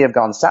investment may have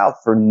gone south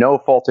for no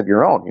fault of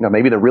your own.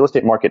 Maybe the real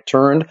estate market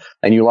turned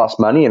and you lost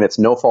money and it's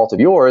no fault of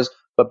yours.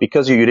 But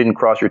because you didn't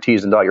cross your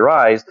T's and dot your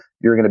I's,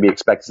 you're going to be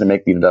expected to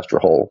make the investor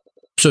whole.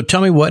 So tell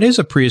me, what is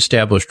a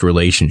pre-established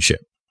relationship?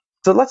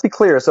 So let's be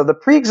clear. So the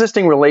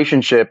pre-existing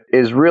relationship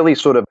is really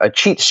sort of a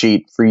cheat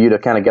sheet for you to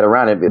kind of get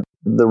around it.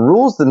 The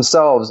rules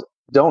themselves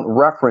don't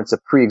reference a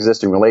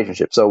pre-existing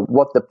relationship. So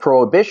what the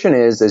prohibition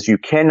is you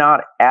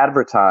cannot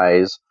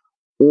advertise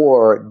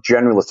or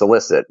generally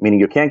solicit, meaning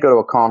you can't go to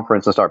a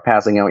conference and start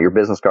passing out your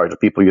business cards to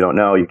people you don't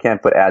know. You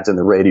can't put ads in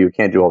the radio. You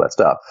can't do all that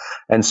stuff.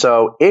 And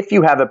so if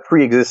you have a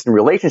pre-existing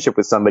relationship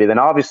with somebody, then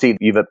obviously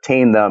you've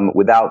obtained them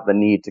without the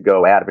need to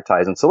go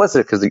advertise and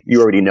solicit because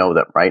you already know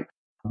them, right?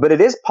 But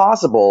it is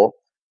possible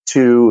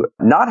to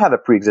not have a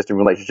pre-existing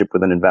relationship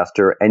with an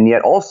investor and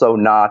yet also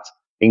not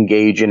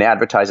engage in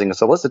advertising and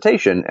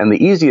solicitation. And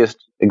the easiest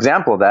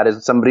example of that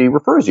is somebody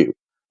refers you,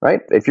 right?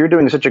 If you're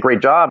doing such a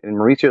great job and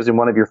Mauricio's in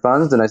one of your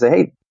funds and I say,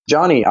 hey,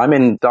 Johnny, I'm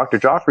in Dr.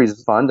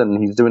 Joffrey's fund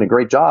and he's doing a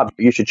great job.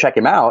 You should check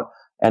him out.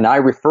 And I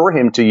refer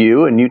him to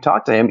you and you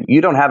talk to him. You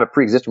don't have a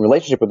pre-existing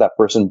relationship with that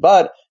person,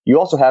 but you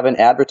also haven't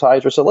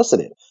advertised or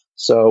solicited.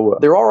 So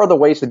there are other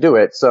ways to do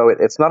it. So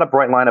it's not a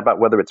bright line about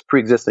whether it's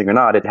pre-existing or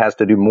not. It has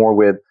to do more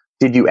with,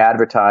 did you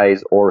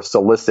advertise or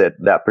solicit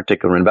that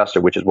particular investor,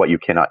 which is what you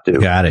cannot do.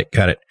 Got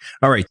it.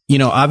 All right.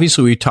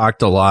 Obviously we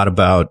talked a lot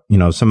about,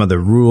 some of the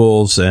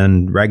rules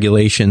and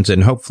regulations,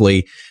 and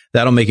hopefully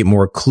that'll make it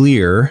more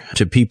clear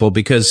to people,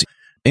 because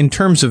in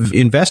terms of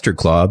Investor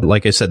Club,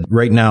 like I said,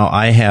 right now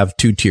I have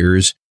two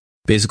tiers,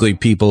 basically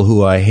people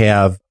who I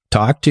have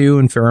talked to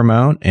in fair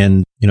amount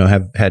and,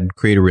 have had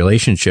created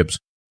relationships.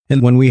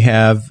 And when we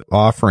have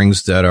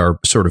offerings that are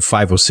sort of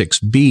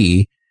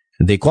 506B,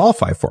 they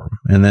qualify for them.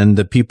 And then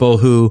the people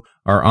who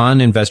are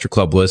on Investor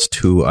Club list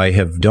who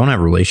don't have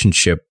a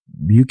relationship,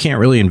 you can't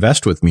really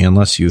invest with me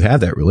unless you have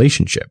that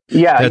relationship.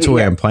 Yeah. That's the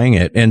way I'm playing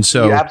it. And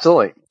so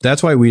absolutely.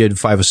 That's why we did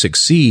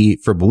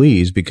 506C for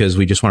Belize, because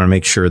we just want to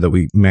make sure that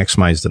we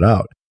maximized it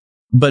out.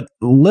 But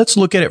let's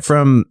look at it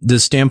from the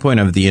standpoint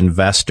of the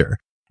investor.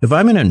 If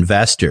I'm an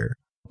investor,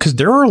 because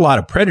there are a lot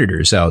of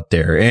predators out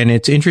there, and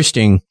it's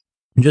interesting.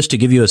 Just to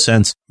give you a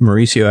sense,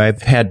 Mauricio,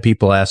 I've had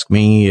people ask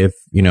me if,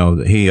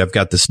 hey, I've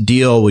got this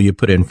deal. Will you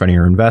put it in front of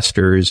your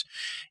investors?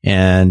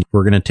 And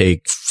we're going to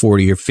take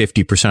 40 or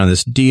 50% of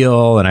this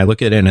deal. And I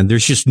look at it and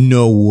there's just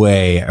no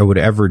way I would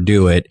ever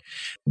do it.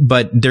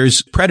 But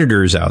there's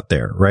predators out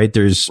there, right?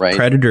 There's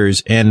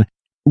predators. And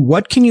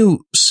what can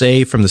you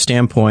say from the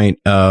standpoint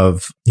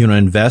of, an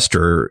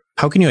investor?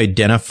 How can you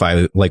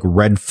identify like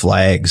red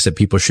flags that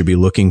people should be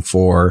looking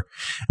for,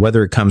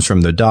 whether it comes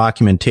from the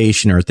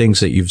documentation or things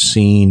that you've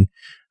seen?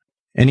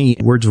 Any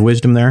words of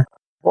wisdom there?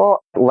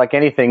 Well, like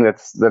anything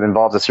that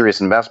involves a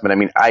serious investment, I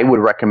mean, I would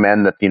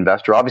recommend that the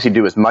investor obviously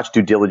do as much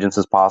due diligence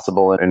as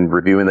possible in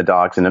reviewing the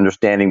docs and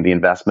understanding the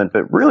investment,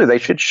 but really they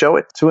should show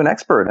it to an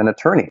expert, an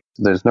attorney.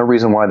 There's no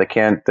reason why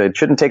it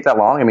shouldn't take that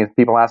long. I mean,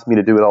 people ask me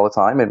to do it all the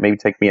time. It may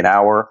take me an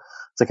hour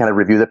to kind of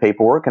review the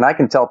paperwork, and I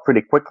can tell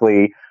pretty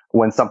quickly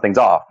when something's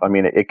off. I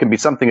mean, it can be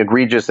something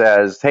egregious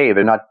as, hey,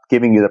 they're not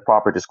giving you the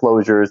proper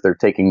disclosures, they're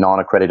taking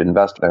non-accredited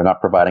investors, they're not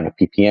providing a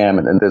PPM,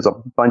 and there's a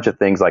bunch of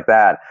things like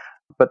that.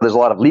 But there's a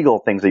lot of legal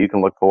things that you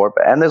can look for.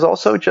 And there's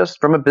also just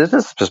from a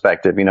business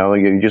perspective,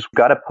 you just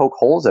got to poke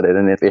holes at it.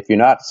 And if you're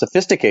not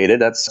sophisticated,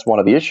 that's one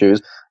of the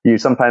issues. You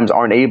sometimes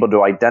aren't able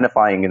to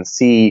identify and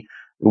see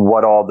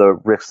what all the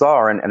risks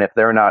are. And if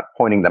they're not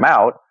pointing them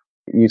out,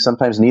 you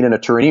sometimes need an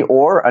attorney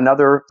or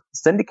another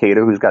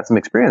syndicator who's got some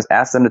experience.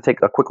 Ask them to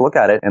take a quick look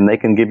at it, and they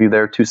can give you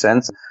their 2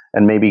 cents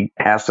and maybe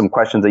ask some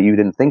questions that you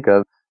didn't think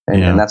of.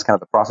 And that's kind of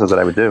the process that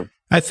I would do.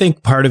 I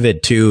think part of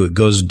it, too,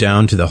 goes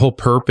down to the whole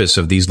purpose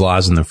of these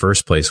laws in the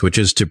first place, which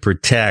is to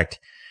protect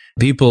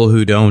people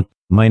who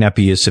might not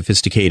be as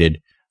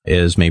sophisticated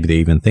as maybe they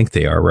even think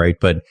they are, right?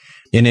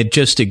 And it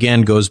just,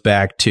 again, goes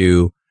back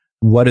to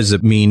what does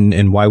it mean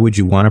and why would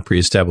you want a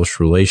pre-established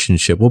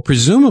relationship? Well,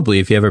 presumably,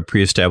 if you have a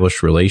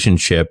pre-established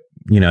relationship,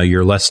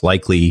 you're less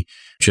likely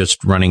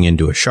just running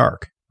into a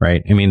shark,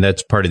 right? I mean,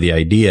 that's part of the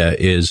idea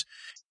is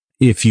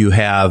if you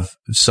have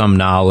some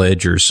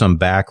knowledge or some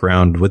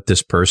background with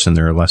this person,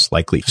 they're less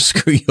likely to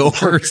screw you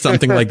over or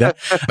something like that.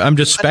 I'm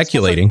just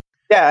speculating.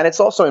 Yeah, and it's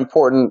also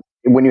important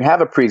when you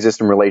have a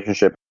pre-existing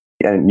relationship,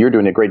 and you're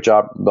doing a great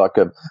job, Buck,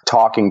 of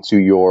talking to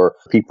your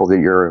people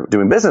that you're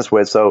doing business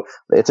with. So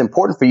it's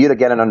important for you to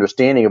get an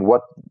understanding of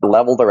what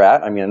level they're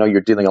at. I mean, I know you're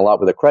dealing a lot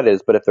with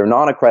accrediteds, but if they're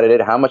non-accredited,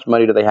 how much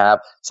money do they have?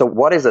 So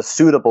what is a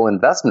suitable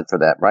investment for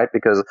them, right?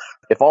 Because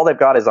if all they've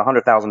got is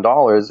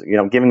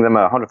 $100,000, giving them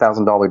a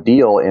 $100,000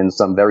 deal in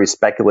some very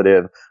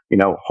speculative,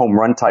 home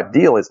run type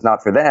deal is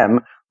not for them.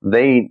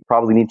 They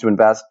probably need to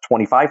invest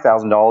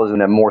 $25,000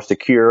 in a more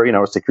secure,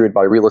 secured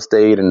by real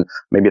estate, and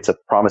maybe it's a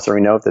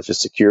promissory note that's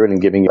just secured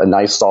and giving a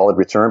nice solid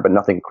return, but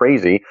nothing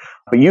crazy.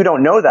 But you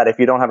don't know that if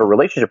you don't have a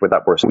relationship with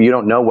that person. You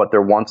don't know what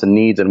their wants and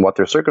needs and what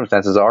their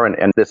circumstances are,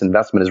 and this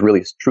investment is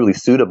really truly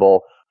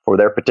suitable for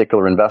their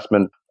particular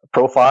investment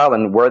profile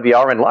and where they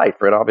are in life,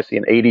 right? Obviously,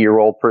 an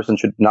 80-year-old person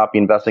should not be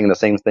investing in the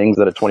same things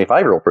that a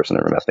 25-year-old person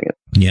are investing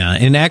in. Yeah.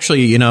 And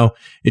actually,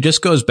 it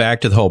just goes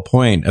back to the whole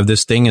point of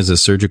this thing is a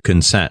surgical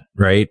consent,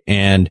 right?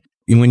 And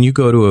when you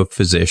go to a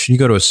physician, you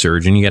go to a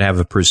surgeon, you got to have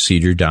a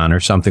procedure done or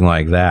something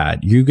like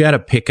that. You got to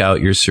pick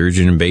out your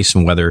surgeon based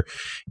on whether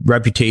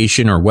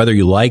reputation or whether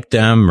you like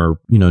them or,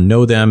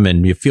 know them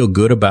and you feel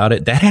good about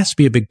it. That has to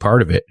be a big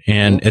part of it.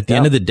 And at the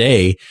end of the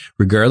day,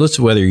 regardless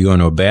of whether you're going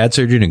to a bad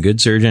surgeon, a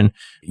good surgeon,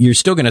 you're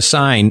still going to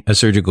sign a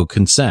surgical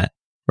consent,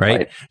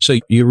 right? So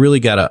you really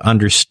got to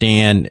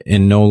understand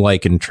and know,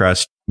 like, and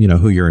trust,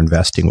 who you're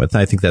investing with.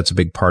 And I think that's a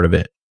big part of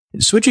it.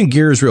 Switching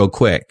gears real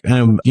quick,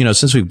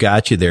 since we've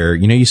got you there,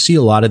 you see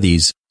a lot of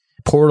these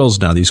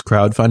portals now, these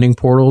crowdfunding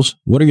portals.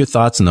 What are your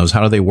thoughts on those?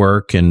 How do they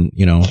work? And,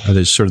 are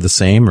they sort of the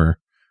same or?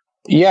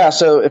 Yeah,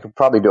 so it could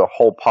probably do a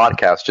whole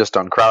podcast just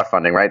on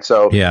crowdfunding, right?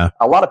 So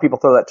a lot of people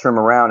throw that term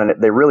around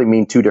and they really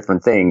mean two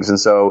different things. And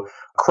so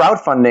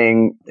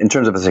crowdfunding, in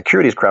terms of a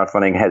securities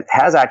crowdfunding,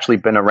 has actually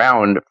been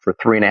around for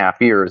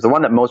 3.5 years. The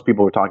one that most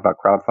people were talking about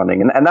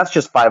crowdfunding, and that's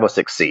just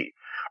 506C.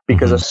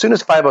 Because as soon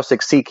as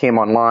 506C came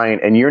online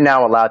and you're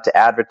now allowed to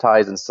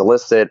advertise and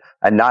solicit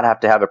and not have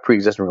to have a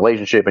pre-existing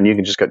relationship and you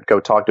can just go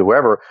talk to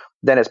whoever,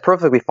 then it's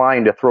perfectly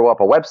fine to throw up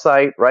a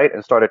website, right?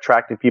 And start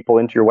attracting people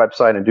into your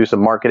website and do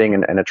some marketing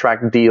and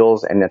attract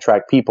deals and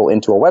attract people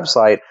into a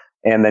website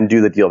and then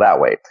do the deal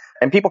that way.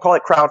 And people call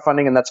it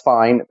crowdfunding and that's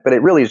fine, but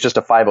it really is just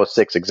a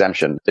 506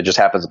 exemption that just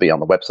happens to be on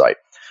the website.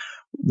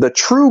 The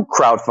true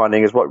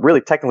crowdfunding is what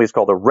really technically is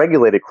called a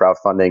regulated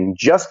crowdfunding,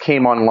 just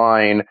came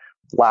online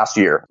last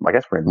year. I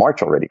guess we're in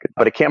March already,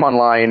 but it came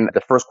online the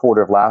first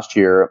quarter of last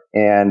year.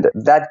 And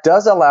that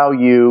does allow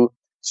you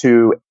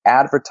to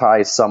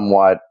advertise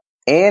somewhat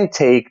and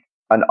take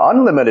an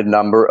unlimited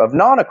number of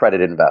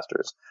non-accredited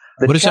investors.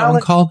 What is that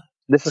one called?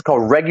 This is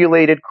called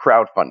regulated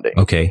crowdfunding.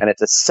 Okay. And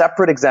it's a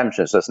separate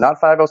exemption. So it's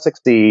not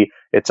 506D.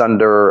 It's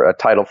under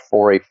Title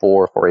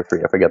 484,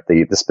 483. I forget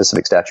the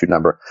specific statute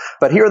number.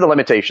 But here are the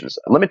limitations.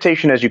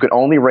 Limitation is you can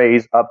only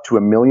raise up to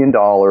 $1 million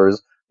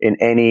in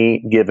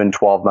any given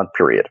 12-month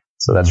period.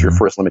 So that's your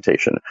first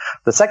limitation.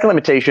 The second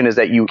limitation is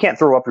that you can't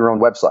throw up your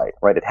own website,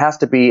 right? It has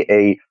to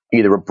be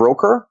either a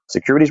broker,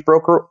 securities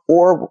broker,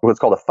 or what's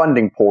called a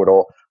funding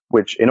portal,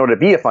 which in order to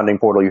be a funding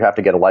portal, you have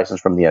to get a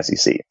license from the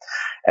SEC.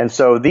 And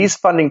so these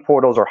funding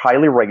portals are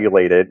highly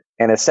regulated.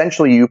 And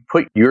essentially you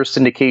put your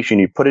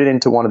syndication, you put it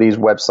into one of these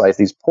websites,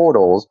 these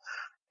portals,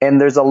 and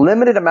there's a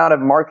limited amount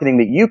of marketing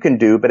that you can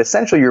do, but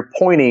essentially you're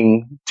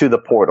pointing to the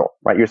portal,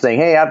 right? You're saying,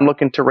 hey, I'm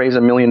looking to raise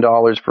 $1 million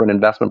for an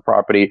investment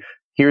property.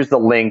 Here's the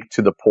link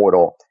to the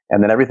portal.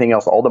 And then everything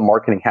else, all the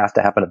marketing has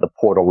to happen at the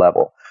portal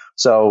level.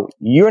 So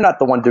you're not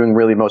the one doing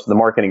really most of the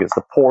marketing. It's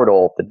the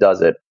portal that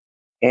does it.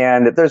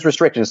 And there's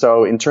restrictions.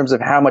 So in terms of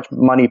how much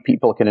money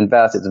people can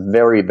invest, it's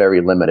very,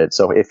 very limited.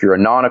 So if you're a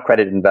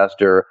non-accredited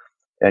investor,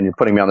 and you're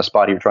putting me on the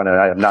spot here trying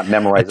to not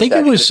memorize. I think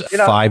it was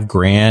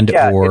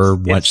 $5,000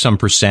 or some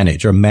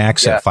percentage or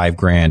max at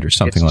 $5,000 or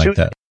something like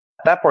that.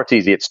 That part's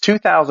easy. It's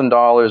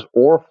 $2,000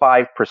 or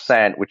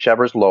 5%,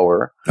 whichever's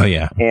lower. Oh,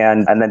 yeah.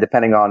 And then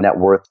depending on net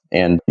worth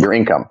and your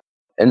income.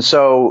 And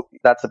so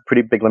that's a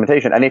pretty big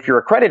limitation. And if you're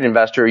a accredited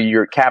investor,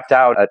 you're capped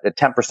out at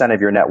 10%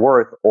 of your net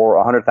worth or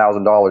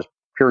 $100,000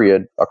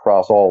 period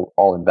across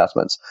all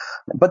investments.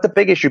 But the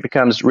big issue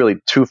becomes really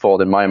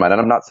twofold in my mind,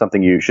 and I'm not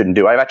something you shouldn't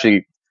do.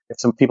 If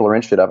some people are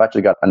interested, I've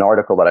actually got an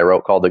article that I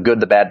wrote called The Good,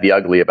 the Bad, the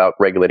Ugly about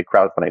regulated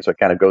crowdfunding. So it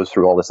kind of goes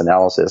through all this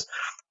analysis.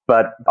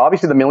 But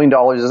obviously the $1 million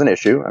is an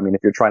issue. I mean,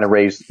 if you're trying to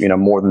raise,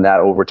 more than that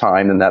over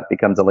time, then that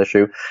becomes an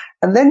issue.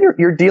 And then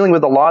you're dealing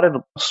with a lot of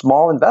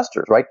small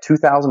investors, right?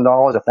 $2,000,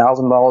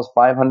 $1,000,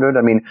 $500.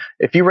 I mean,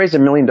 if you raise $1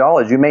 million,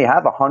 you may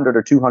have 100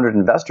 or 200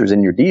 investors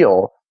in your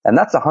deal. And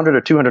that's 100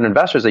 or 200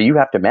 investors that you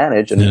have to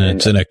manage. And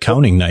it's an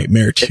accounting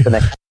nightmare too.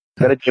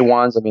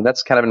 Ones. I mean,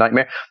 that's kind of a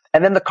nightmare.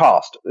 And then the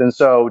cost. And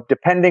so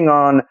depending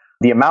on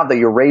the amount that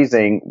you're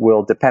raising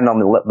will depend on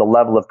the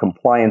level of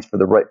compliance for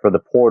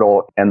the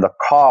portal and the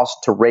cost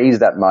to raise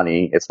that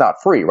money. It's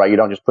not free, right? You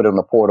don't just put it in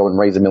the portal and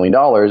raise $1 million.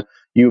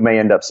 You may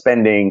end up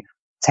spending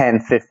 10,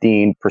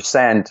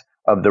 15%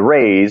 of the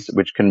raise,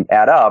 which can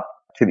add up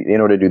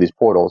in order to do these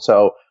portals.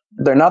 So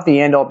they're not the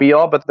end all be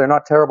all, but they're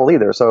not terrible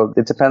either. So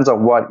it depends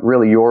on what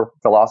really your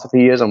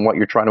philosophy is and what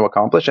you're trying to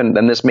accomplish. And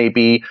then this may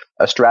be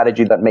a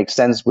strategy that makes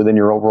sense within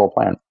your overall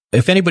plan.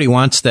 If anybody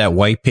wants that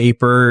white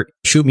paper,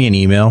 shoot me an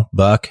email,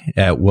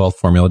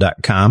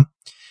 buck@wealthformula.com.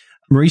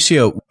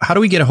 Mauricio, how do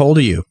we get a hold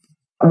of you?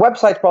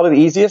 Website's probably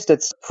the easiest.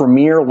 It's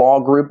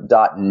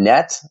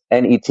premierlawgroup.net,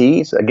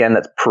 N-E-T. So again,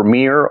 that's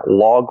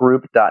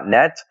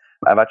premierlawgroup.net.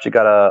 I've actually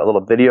got a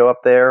little video up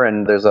there,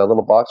 and there's a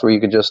little box where you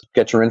can just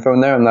get your info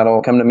in there, and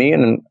that'll come to me.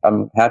 And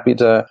I'm happy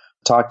to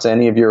talk to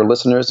any of your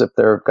listeners if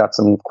they've got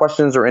some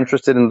questions or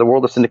interested in the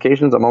world of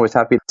syndications. I'm always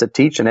happy to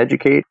teach and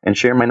educate and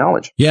share my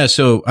knowledge. Yeah,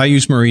 so I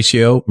use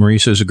Mauricio.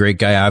 Mauricio's a great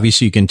guy.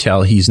 Obviously, you can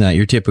tell he's not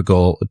your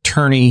typical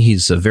attorney.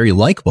 He's very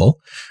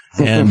likable.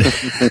 And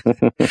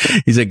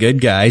he's a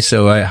good guy.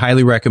 So I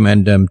highly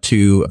recommend him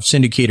to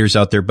syndicators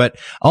out there. But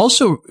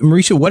also,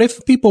 Mauricio, what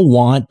if people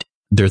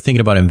they're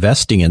thinking about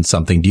investing in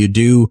something? Do you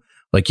do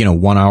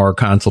 1 hour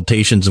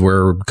consultations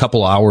where a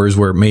couple hours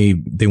where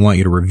they want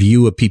you to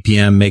review a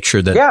PPM, make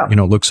sure that,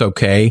 looks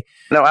okay?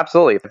 No,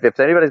 absolutely. If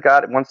anybody's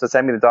wants to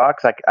send me the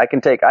docs,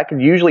 I can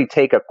usually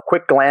take a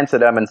quick glance at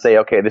them and say,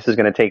 okay, this is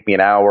going to take me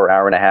an hour,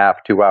 hour and a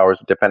half, 2 hours,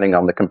 depending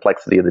on the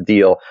complexity of the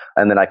deal.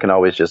 And then I can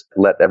always just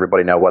let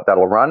everybody know what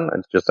that'll run.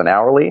 It's just an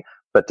hourly.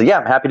 But yeah,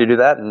 I'm happy to do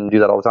that and do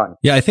that all the time.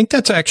 Yeah, I think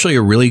that's actually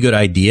a really good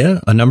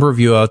idea. A number of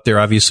you out there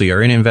obviously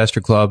are in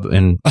Investor Club,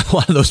 and a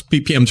lot of those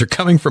PPMs are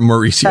coming from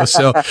Mauricio.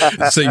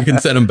 So you can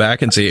send them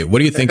back and say, what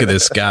do you think of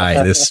this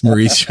guy, this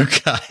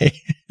Mauricio guy?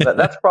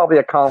 That's probably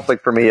a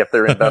conflict for me if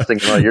they're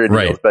investing in one of your deals.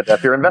 Right. But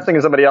if you're investing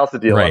in somebody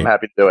else's deal, I'm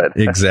happy to do it.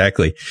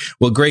 Exactly.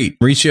 Well, great.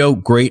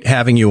 Mauricio, great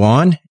having you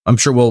on. I'm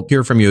sure we'll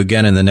hear from you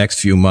again in the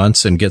next few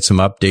months and get some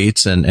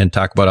updates and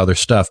talk about other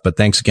stuff. But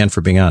thanks again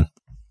for being on.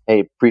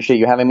 Hey, appreciate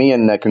you having me,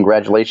 and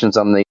congratulations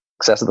on the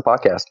success of the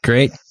podcast.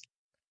 Great.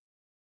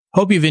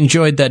 Hope you've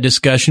enjoyed that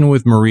discussion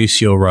with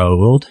Mauricio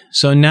Raould.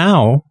 So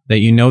now that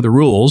you know the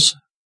rules,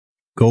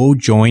 go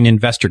join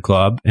Investor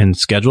Club and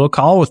schedule a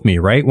call with me,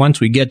 right? Once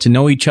we get to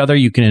know each other,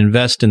 you can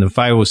invest in the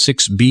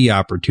 506B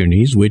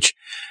opportunities, which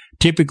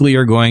typically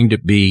are going to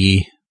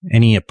be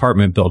any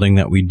apartment building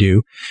that we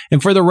do.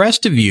 And for the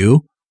rest of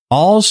you,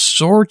 all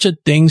sorts of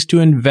things to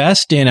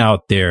invest in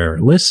out there.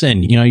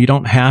 Listen, you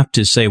don't have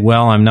to say,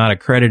 well, I'm not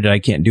accredited, I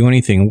can't do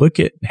anything. Look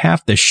at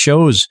half the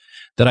shows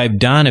that I've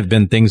done have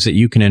been things that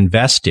you can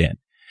invest in.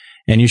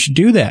 And you should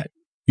do that.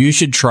 You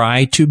should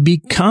try to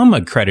become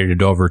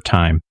accredited over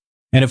time.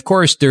 And of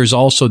course, there's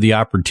also the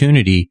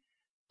opportunity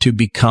to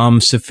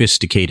become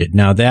sophisticated.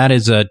 Now, that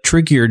is a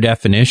trickier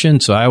definition,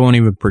 so I won't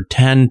even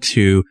pretend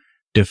to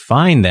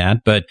define that.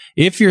 But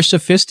if you're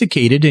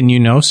sophisticated and you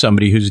know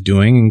somebody who's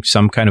doing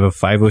some kind of a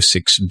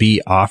 506B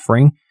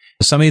offering,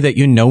 somebody that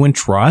you know and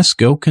trust,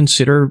 go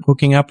consider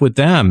hooking up with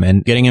them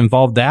and getting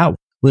involved that way.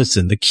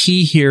 Listen, the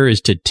key here is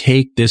to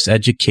take this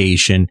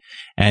education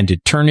and to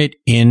turn it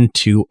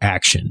into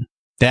action.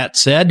 That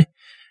said,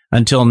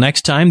 until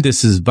next time,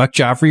 this is Buck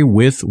Joffrey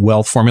with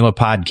Wealth Formula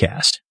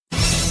Podcast.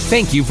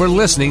 Thank you for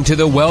listening to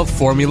the Wealth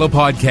Formula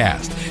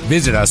Podcast.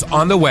 Visit us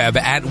on the web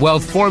at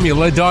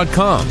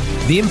wealthformula.com.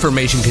 The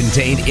information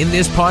contained in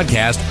this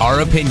podcast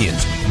are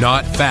opinions,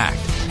 not fact.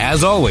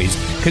 As always,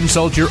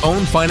 consult your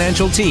own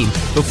financial team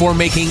before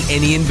making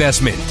any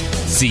investment.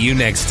 See you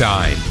next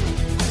time.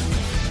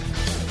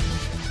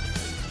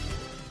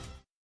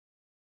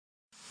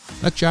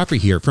 Buck Joffrey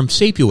here from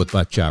Sapio with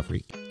Buck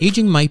Joffrey.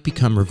 Aging might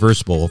become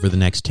reversible over the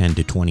next 10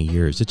 to 20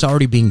 years. It's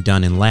already being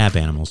done in lab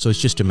animals, so it's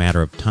just a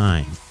matter of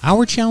time.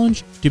 Our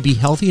challenge? To be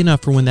healthy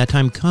enough for when that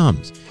time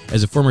comes.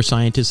 As a former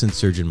scientist and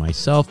surgeon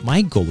myself,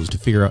 my goal is to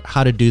figure out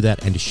how to do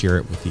that and to share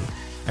it with you.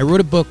 I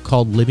wrote a book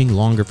called Living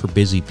Longer for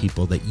Busy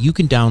People that you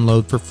can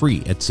download for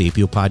free at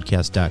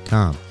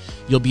sapiopodcast.com.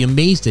 You'll be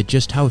amazed at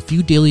just how a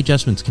few daily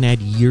adjustments can add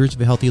years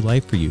of a healthy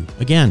life for you.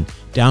 Again,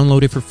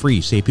 download it for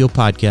free,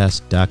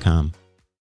 sapiopodcast.com.